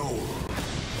living soul.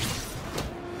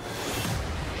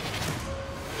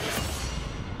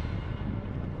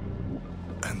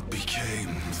 And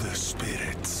became the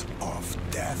spirit of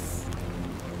death.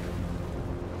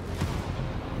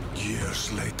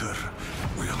 Years later,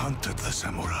 we hunted the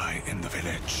samurai in the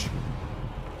village.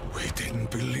 We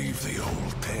didn't believe the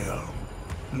old tale.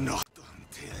 Not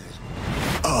until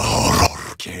a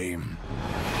horror came.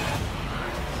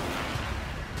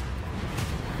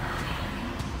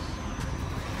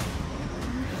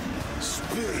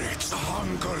 Spirits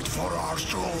hungered for our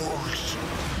souls.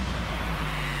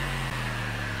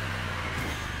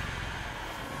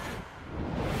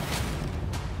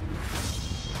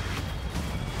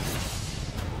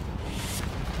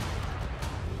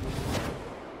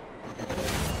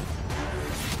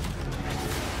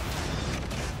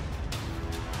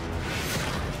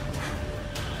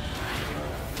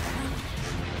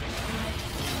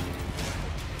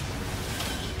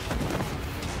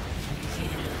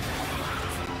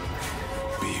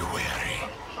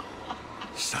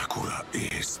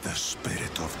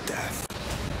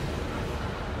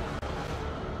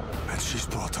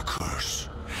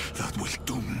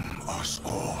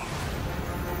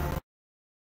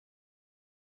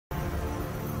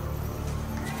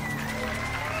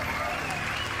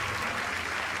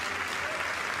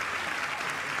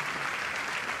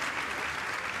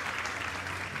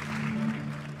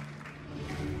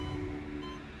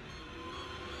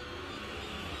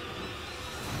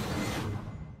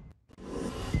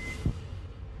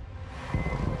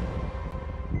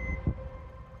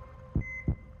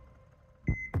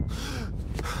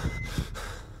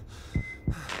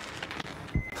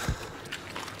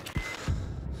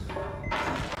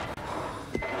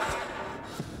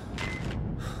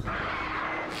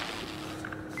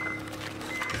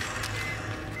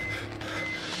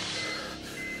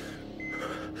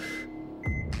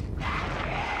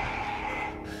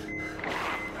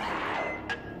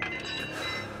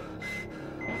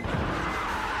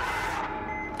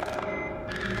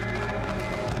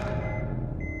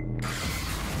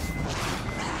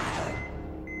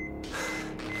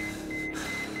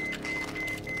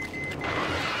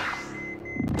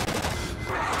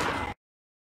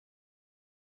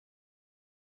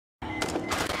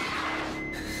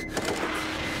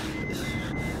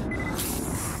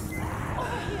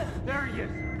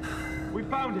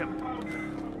 Found him.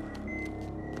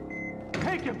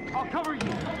 Take him. I'll cover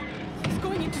you. He's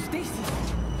going into stasis.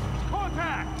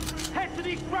 Contact! Head to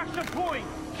the extraction point!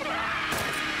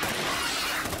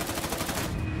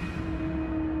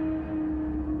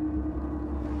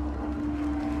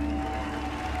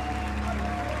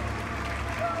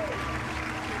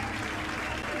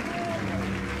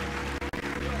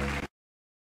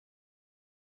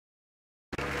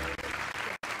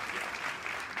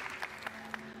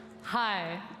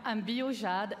 Hi, I'm Bio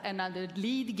Jade, and I'm the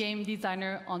lead game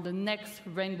designer on the next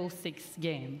Rainbow Six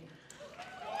game.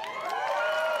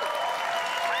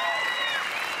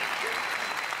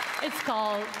 It's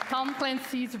called Tom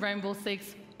Clancy's Rainbow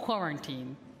Six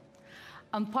Quarantine.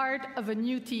 I'm part of a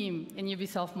new team in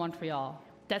Ubisoft Montreal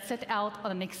that set out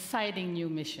on an exciting new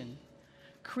mission: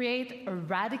 create a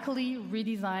radically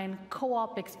redesigned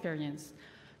co-op experience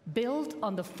built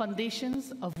on the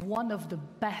foundations of one of the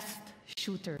best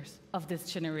shooters of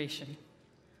this generation.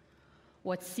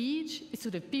 What Siege is to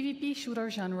the PvP shooter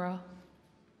genre,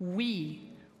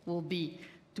 we will be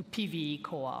to PvE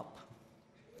co-op.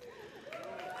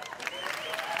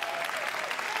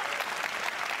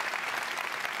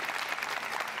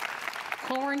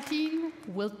 Quarantine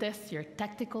will test your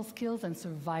tactical skills and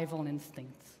survival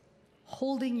instincts,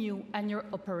 holding you and your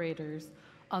operators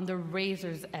on the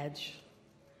razor's edge.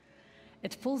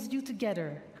 It pulls you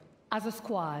together as a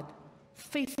squad,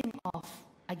 facing off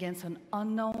against an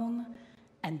unknown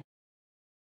and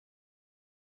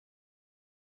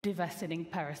devastating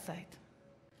parasite.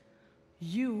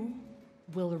 You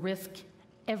will risk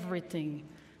everything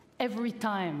every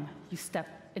time you step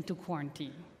into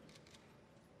quarantine.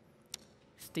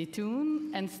 Stay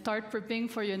tuned and start prepping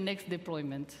for your next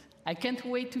deployment. I can't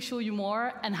wait to show you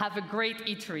more, and have a great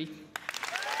E3.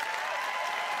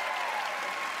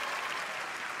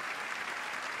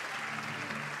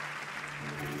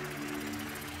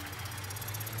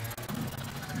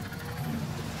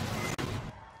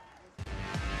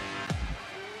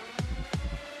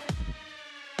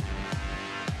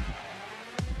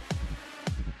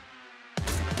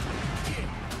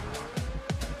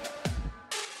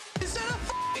 Is that a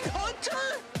f***ing hunter?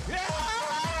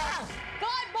 Yeah!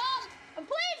 God, Mom! I'm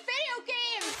playing video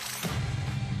games!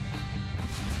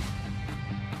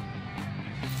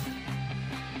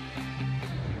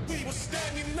 We will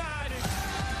stand united.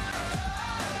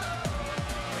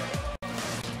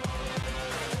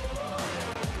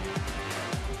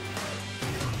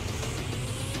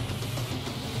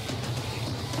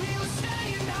 We will stand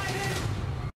united.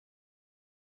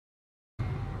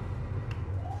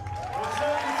 What's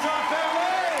up, Ubisoft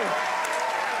family?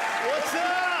 What's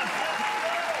up?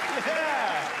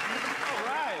 Yeah. All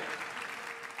right.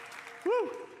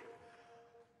 Woo.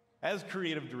 As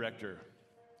creative director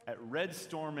at Red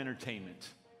Storm Entertainment,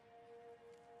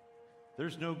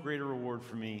 there's no greater reward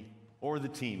for me or the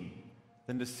team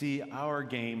than to see our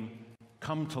game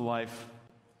come to life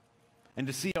and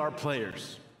to see our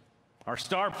players, our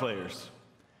star players,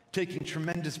 taking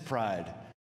tremendous pride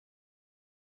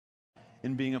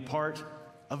in being a part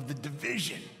of the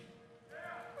Division.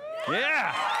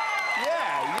 Yeah!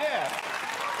 Yeah!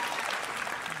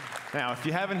 Now, if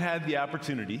you haven't had the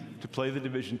opportunity to play the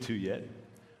Division 2 yet,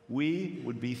 we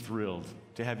would be thrilled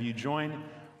to have you join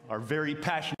our very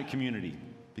passionate community,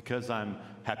 because I'm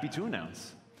happy to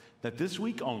announce that this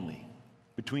week only,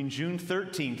 between June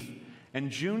 13th and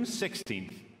June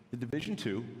 16th, the Division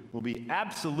 2 will be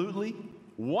absolutely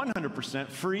 100%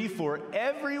 free for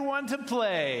everyone to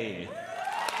play.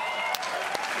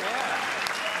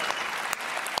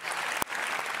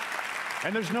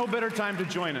 And there's no better time to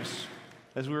join us,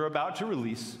 as we're about to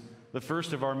release the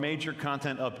first of our major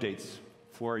content updates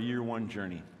for our year one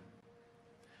journey.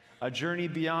 A journey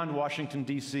beyond Washington,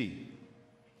 D.C.,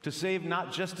 to save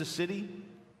not just a city,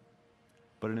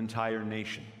 but an entire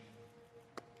nation.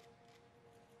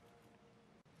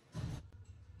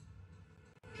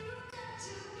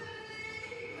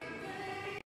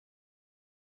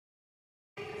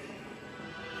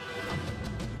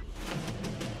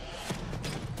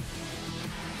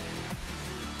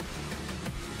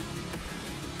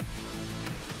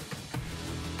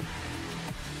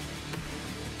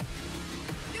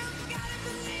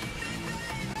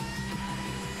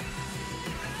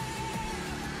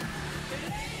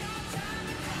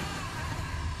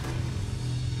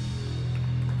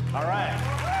 All right.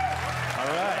 All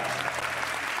right.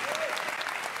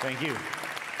 Thank you.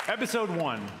 Episode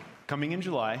 1, coming in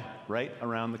July, right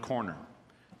around the corner.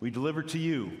 We deliver to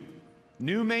you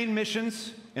new main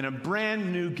missions and a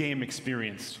brand new game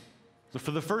experience. So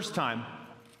for the first time,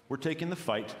 we're taking the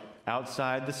fight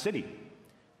outside the city,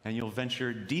 and you'll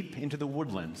venture deep into the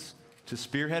woodlands to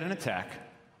spearhead an attack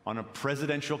on a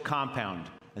presidential compound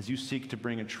as you seek to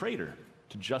bring a traitor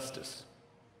to justice.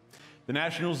 The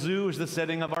National Zoo is the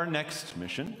setting of our next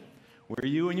mission, where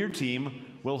you and your team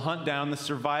will hunt down the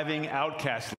surviving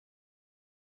outcast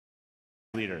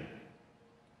leader.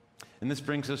 And this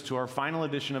brings us to our final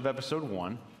edition of Episode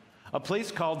 1, a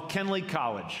place called Kenley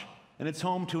College, and it's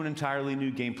home to an entirely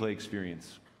new gameplay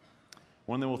experience.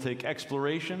 One that will take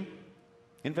exploration,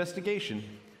 investigation,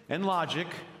 and logic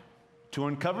to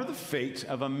uncover the fate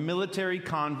of a military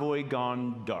convoy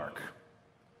gone dark.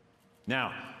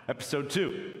 Now, Episode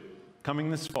 2,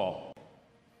 coming this fall,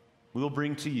 we will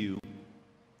bring to you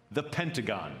the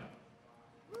Pentagon.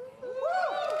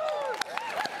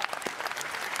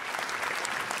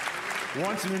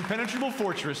 Once an impenetrable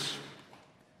fortress,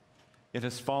 it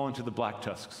has fallen to the Black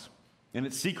Tusks, and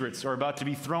its secrets are about to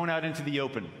be thrown out into the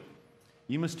open.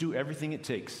 You must do everything it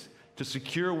takes to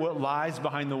secure what lies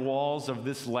behind the walls of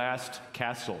this last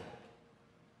castle.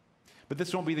 But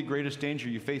this won't be the greatest danger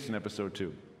you face in Episode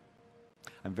 2.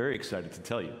 I'm very excited to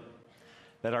tell you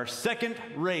that our second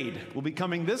raid will be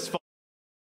coming this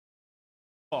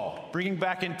fall, bringing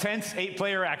back intense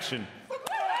 8-player action.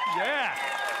 Yeah!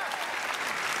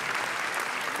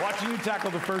 Watching you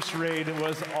tackle the first raid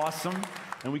was awesome,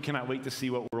 and we cannot wait to see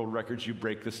what world records you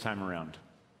break this time around.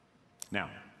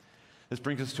 Now, this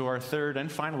brings us to our third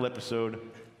and final episode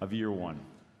of Year 1.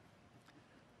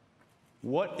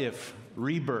 What if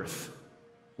Rebirth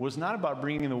was not about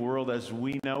bringing the world as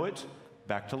we know it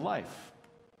back to life,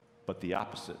 but the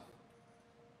opposite?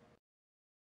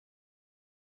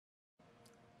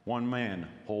 One man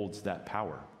holds that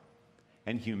power,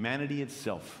 and humanity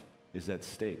itself is at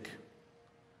stake.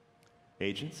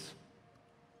 Agents,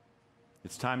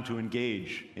 it's time to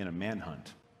engage in a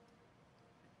manhunt.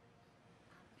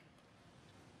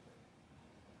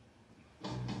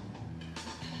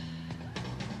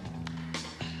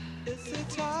 It's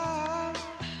the time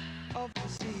of the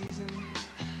season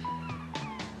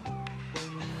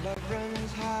when love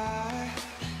runs high.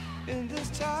 In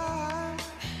this time,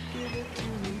 give it to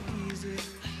me easy.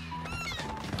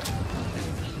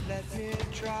 Let me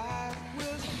try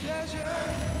with pleasure.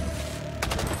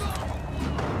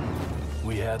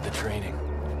 We had the training.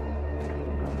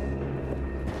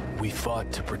 We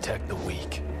fought to protect the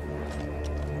weak.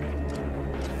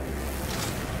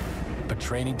 But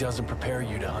training doesn't prepare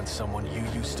you to hunt someone you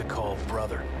used to call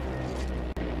brother.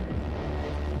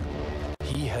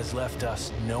 He has left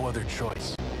us no other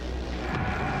choice.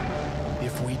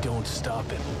 If we don't stop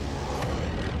him,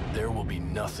 there will be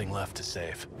nothing left to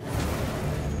save.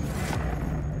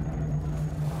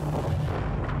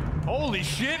 Holy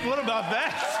shit, what about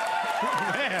that?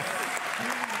 Man.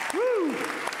 Woo!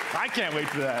 I can't wait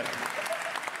for that.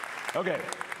 Okay,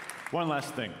 one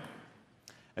last thing.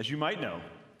 As you might know,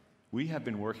 we have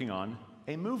been working on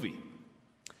a movie.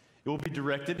 It will be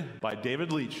directed by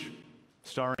David Leitch,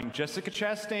 starring Jessica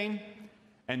Chastain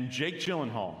and Jake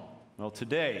Gyllenhaal. Well,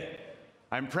 today,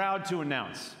 I'm proud to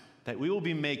announce that we will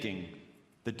be making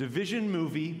the Division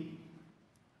movie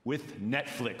with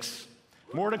Netflix.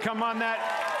 More to come on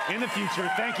that in the future.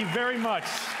 Thank you very much.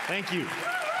 Thank you.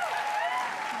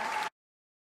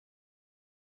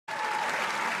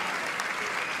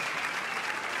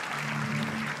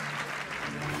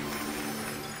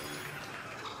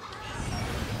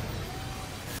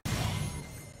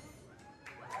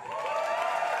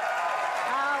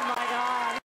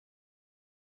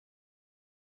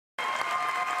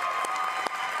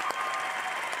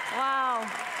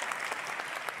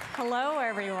 Hello,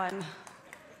 everyone.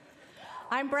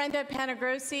 I'm Brenda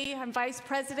Panagrossi. I'm Vice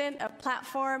President of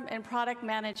Platform and Product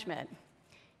Management.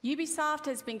 Ubisoft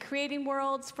has been creating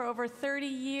worlds for over 30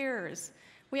 years.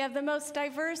 We have the most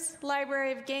diverse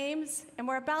library of games, and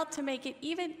we're about to make it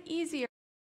even easier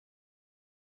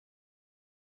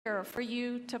for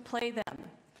you to play them.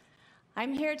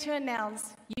 I'm here to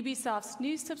announce Ubisoft's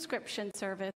new subscription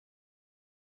service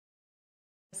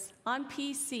on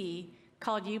PC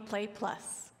called Uplay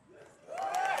Plus.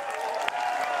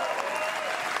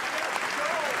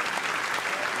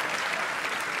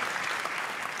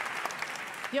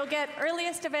 You'll get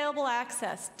earliest available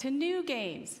access to new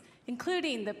games,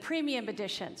 including the premium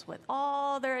editions with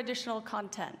all their additional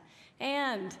content.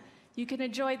 And you can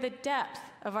enjoy the depth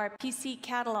of our PC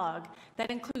catalog that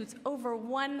includes over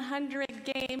 100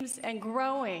 games and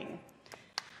growing.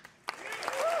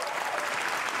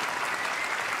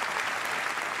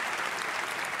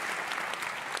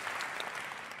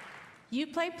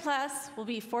 Uplay Plus will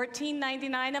be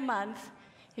 $14.99 a month.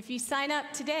 If you sign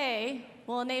up today,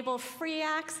 we'll enable free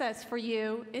access for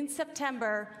you in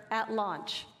September at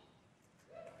launch.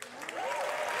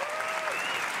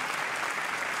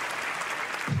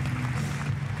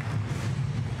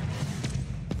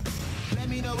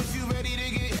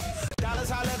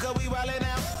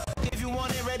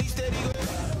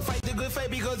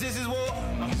 because this is war.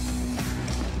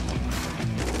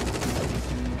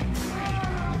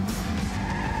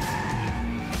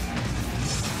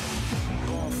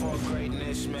 Born for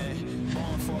greatness, man.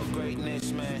 Born for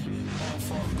greatness, man. Born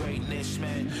for greatness,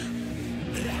 man.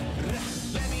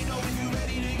 Let me know if you're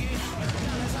ready to get down.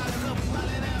 Let's holler, come we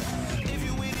wildin' out. If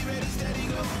you with it, ready, steady,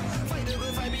 go. Fight the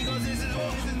good fight because this is war.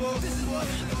 This is war. This is war.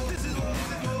 This is war.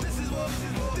 This is war. This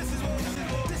is war. This is war. This is war. This is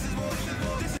war. This is war. This is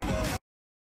war. This is war.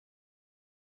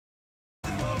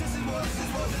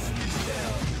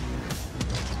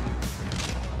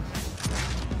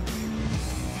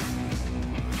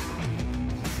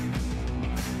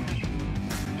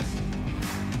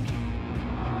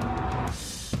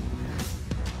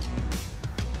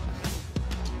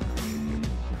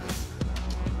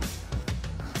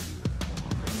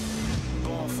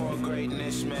 Born for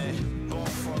greatness, man. Born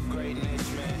for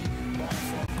greatness, man. Born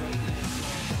for greatness.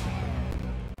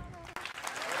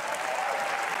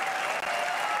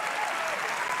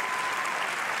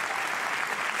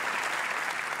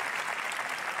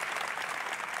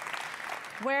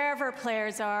 Wherever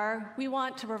players are, we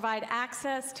want to provide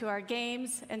access to our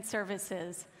games and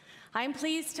services. I'm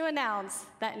pleased to announce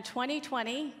that in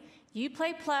 2020,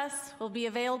 Uplay Plus will be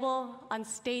available on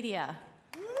Stadia.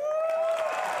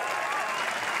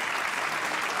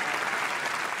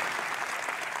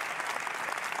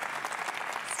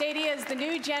 Stadia is the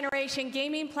new generation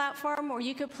gaming platform where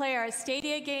you could play our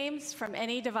Stadia games from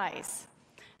any device.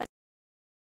 A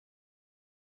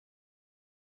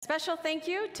special thank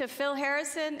you to Phil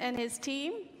Harrison and his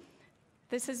team.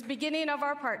 This is the beginning of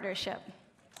our partnership.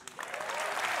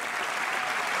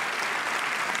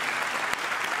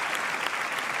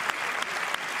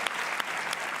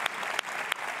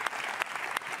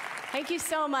 Thank you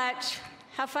so much.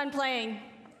 Have fun playing.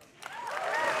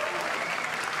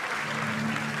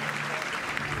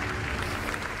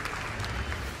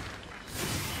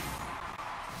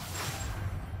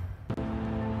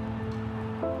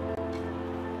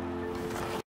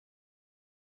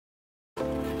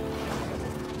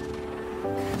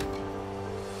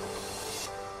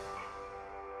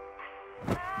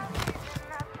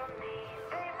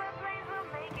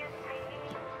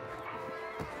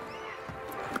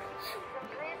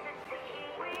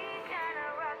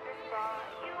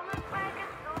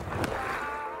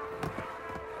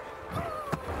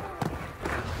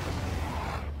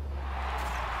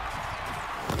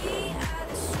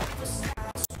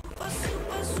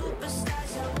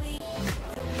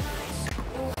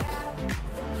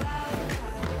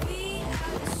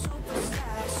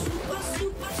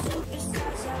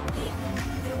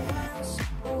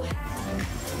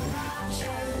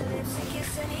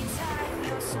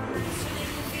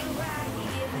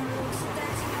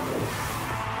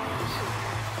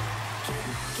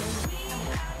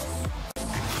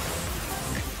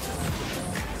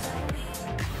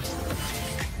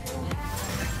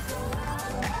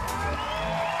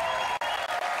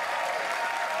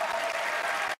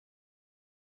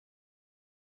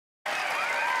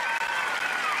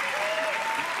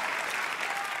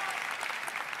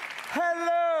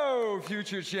 Hello,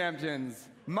 future champions.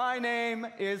 My name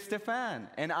is Stefan,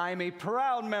 and I'm a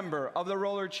proud member of the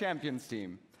Roller Champions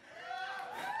team.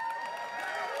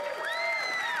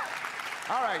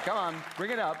 All right, come on,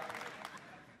 bring it up.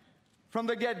 From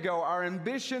the get-go, our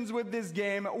ambitions with this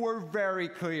game were very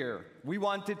clear. We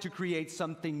wanted to create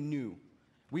something new.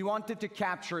 We wanted to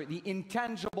capture the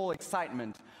intangible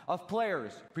excitement of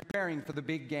players preparing for the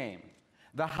big game,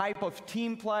 the hype of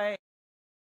team play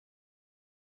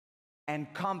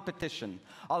and competition,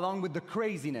 along with the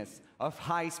craziness of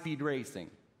high-speed racing.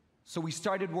 So we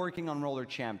started working on Roller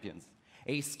Champions,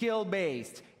 a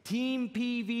skill-based team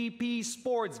PvP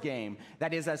sports game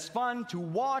that is as fun to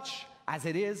watch as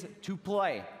it is to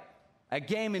play. A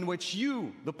game in which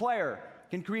you, the player,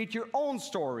 can create your own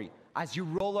story as you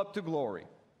roll up to glory.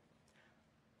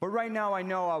 But right now I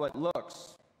know how it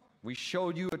looks. We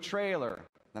showed you a trailer,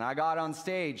 then I got on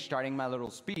stage starting my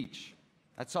little speech.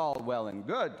 That's all well and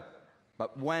good.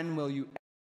 But when will you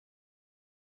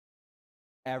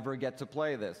ever get to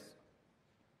play this?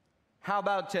 How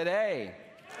about today?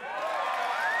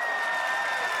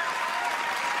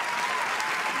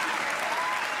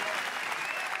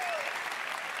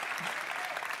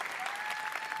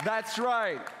 That's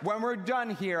right. When we're done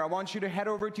here, I want you to head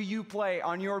over to Uplay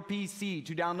on your PC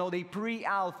to download a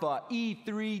pre-alpha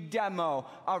E3 demo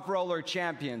of Roller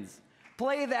Champions.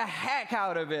 Play the heck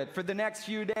out of it for the next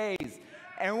few days.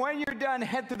 And when you're done,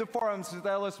 head to the forums to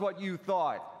tell us what you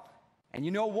thought. And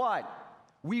you know what?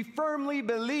 We firmly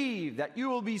believe that you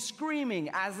will be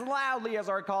screaming as loudly as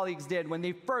our colleagues did when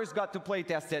they first got to play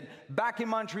test it back in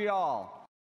Montreal.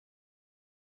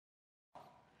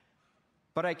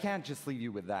 But I can't just leave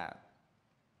you with that.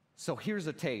 So here's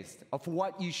a taste of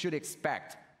what you should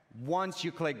expect once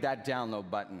you click that download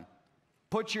button.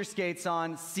 Put your skates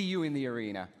on, see you in the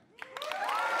arena.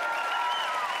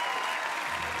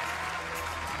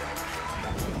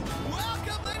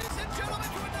 Welcome, ladies and gentlemen,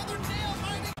 to another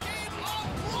nail-biting game of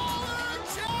Roller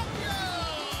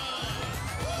Champions!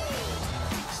 Woo!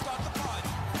 Start the party,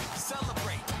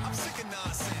 celebrate. I'm sick of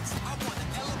nonsense. I want to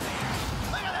elevate.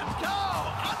 Look at him go!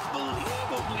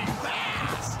 Unbelievably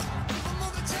fast!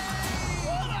 Move the chain!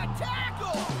 What a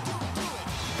tackle! Do it.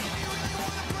 If you really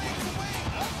want to break away,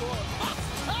 up for a box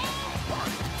time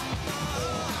party.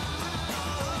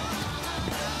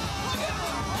 Look at him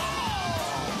roll!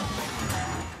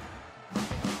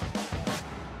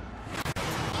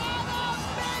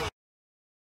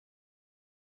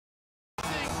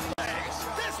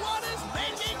 This one is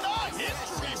making the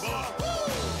history book. Woo!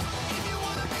 If you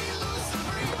want to be loose and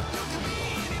free, you can be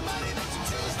anybody that you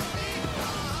choose to be.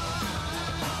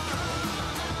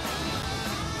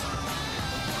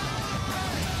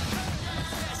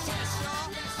 Yes, yes, y'all.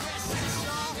 Yes, yes,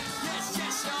 y'all. Yes,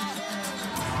 yes, y'all.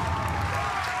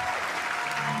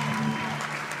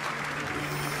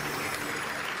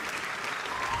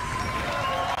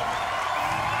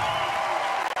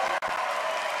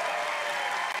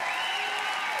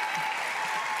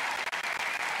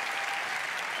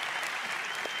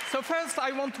 So first,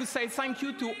 I want to say thank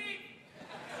you to...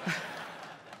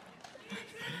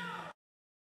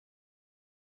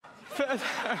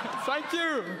 Thank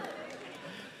you.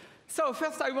 So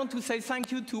first, I want to say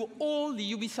thank you to all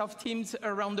the Ubisoft teams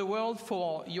around the world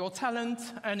for your talent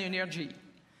and energy.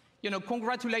 You know,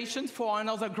 congratulations for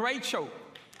another great show.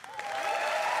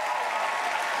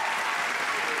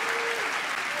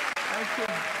 Thank you.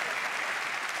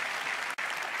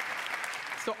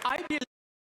 So I believe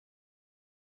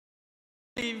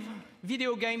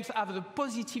video games have a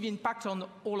positive impact on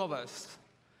all of us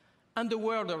and the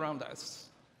world around us.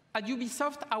 At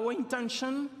Ubisoft, our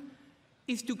intention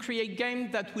is to create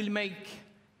games that will make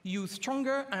you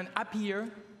stronger and happier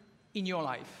in your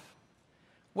life.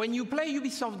 When you play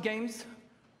Ubisoft games,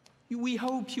 we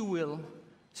hope you will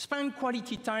spend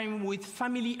quality time with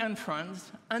family and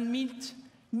friends and meet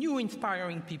new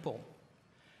inspiring people.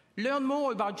 Learn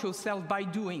more about yourself by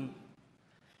doing,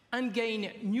 and gain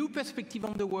new perspective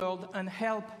on the world and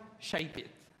help shape it.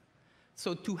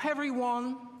 So to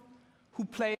everyone who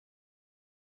plays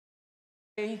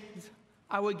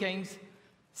our games,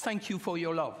 thank you for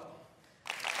your love.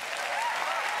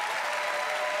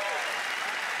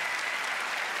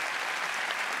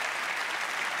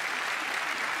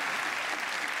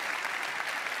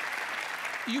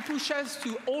 You push us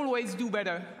to always do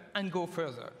better and go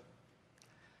further.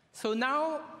 So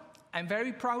now, I'm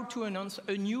very proud to announce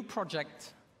a new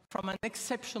project from an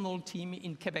exceptional team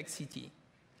in Quebec City.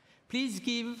 Please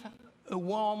give a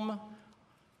warm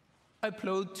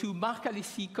applause to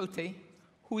Marc-Alexis Côté,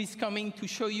 who is coming to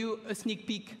show you a sneak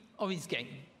peek of his game.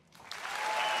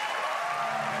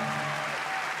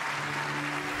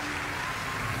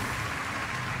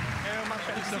 Hello, Marc-Alexis.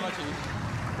 Thank you so much, Yves.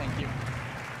 Thank you.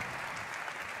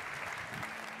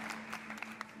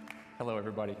 Hello,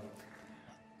 everybody.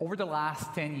 Over the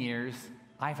last 10 years,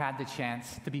 I've had the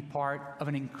chance to be part of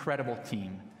an incredible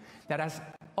team that has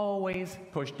always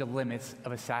pushed the limits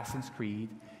of Assassin's Creed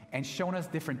and shown us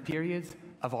different periods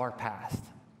of our past.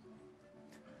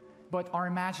 But our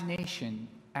imagination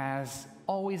has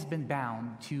always been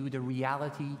bound to the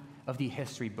reality of the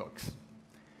history books.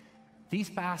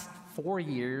 These past 4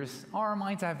 years, our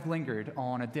minds have lingered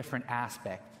on a different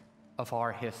aspect of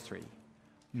our history: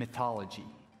 mythology.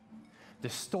 The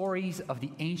stories of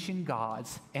the ancient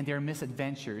gods and their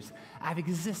misadventures have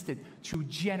existed through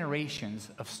generations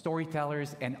of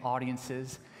storytellers and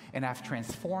audiences and have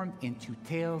transformed into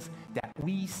tales that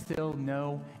we still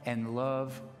know and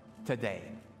love today.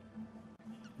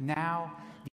 Now,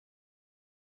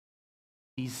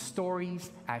 these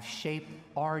stories have shaped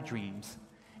our dreams,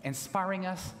 inspiring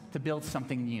us to build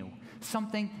something new,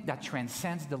 something that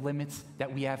transcends the limits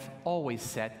that we have always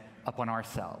set upon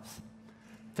ourselves.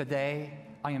 Today,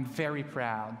 I am very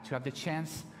proud to have the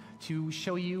chance to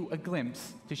show you a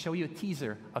glimpse, to show you a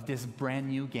teaser of this brand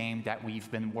new game that we've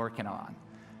been working on.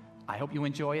 I hope you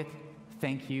enjoy it.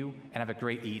 Thank you, and have a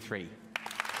great E3.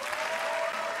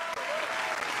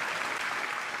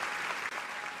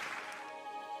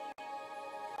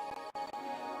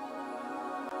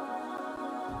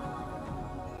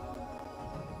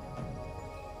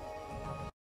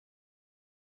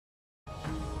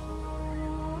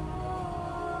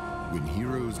 When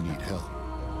heroes need help,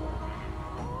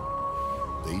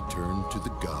 they turn to the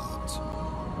gods.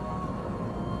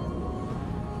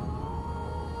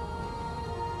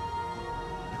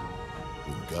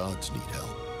 gods need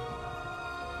help,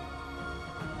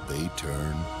 they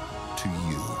turn to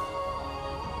you.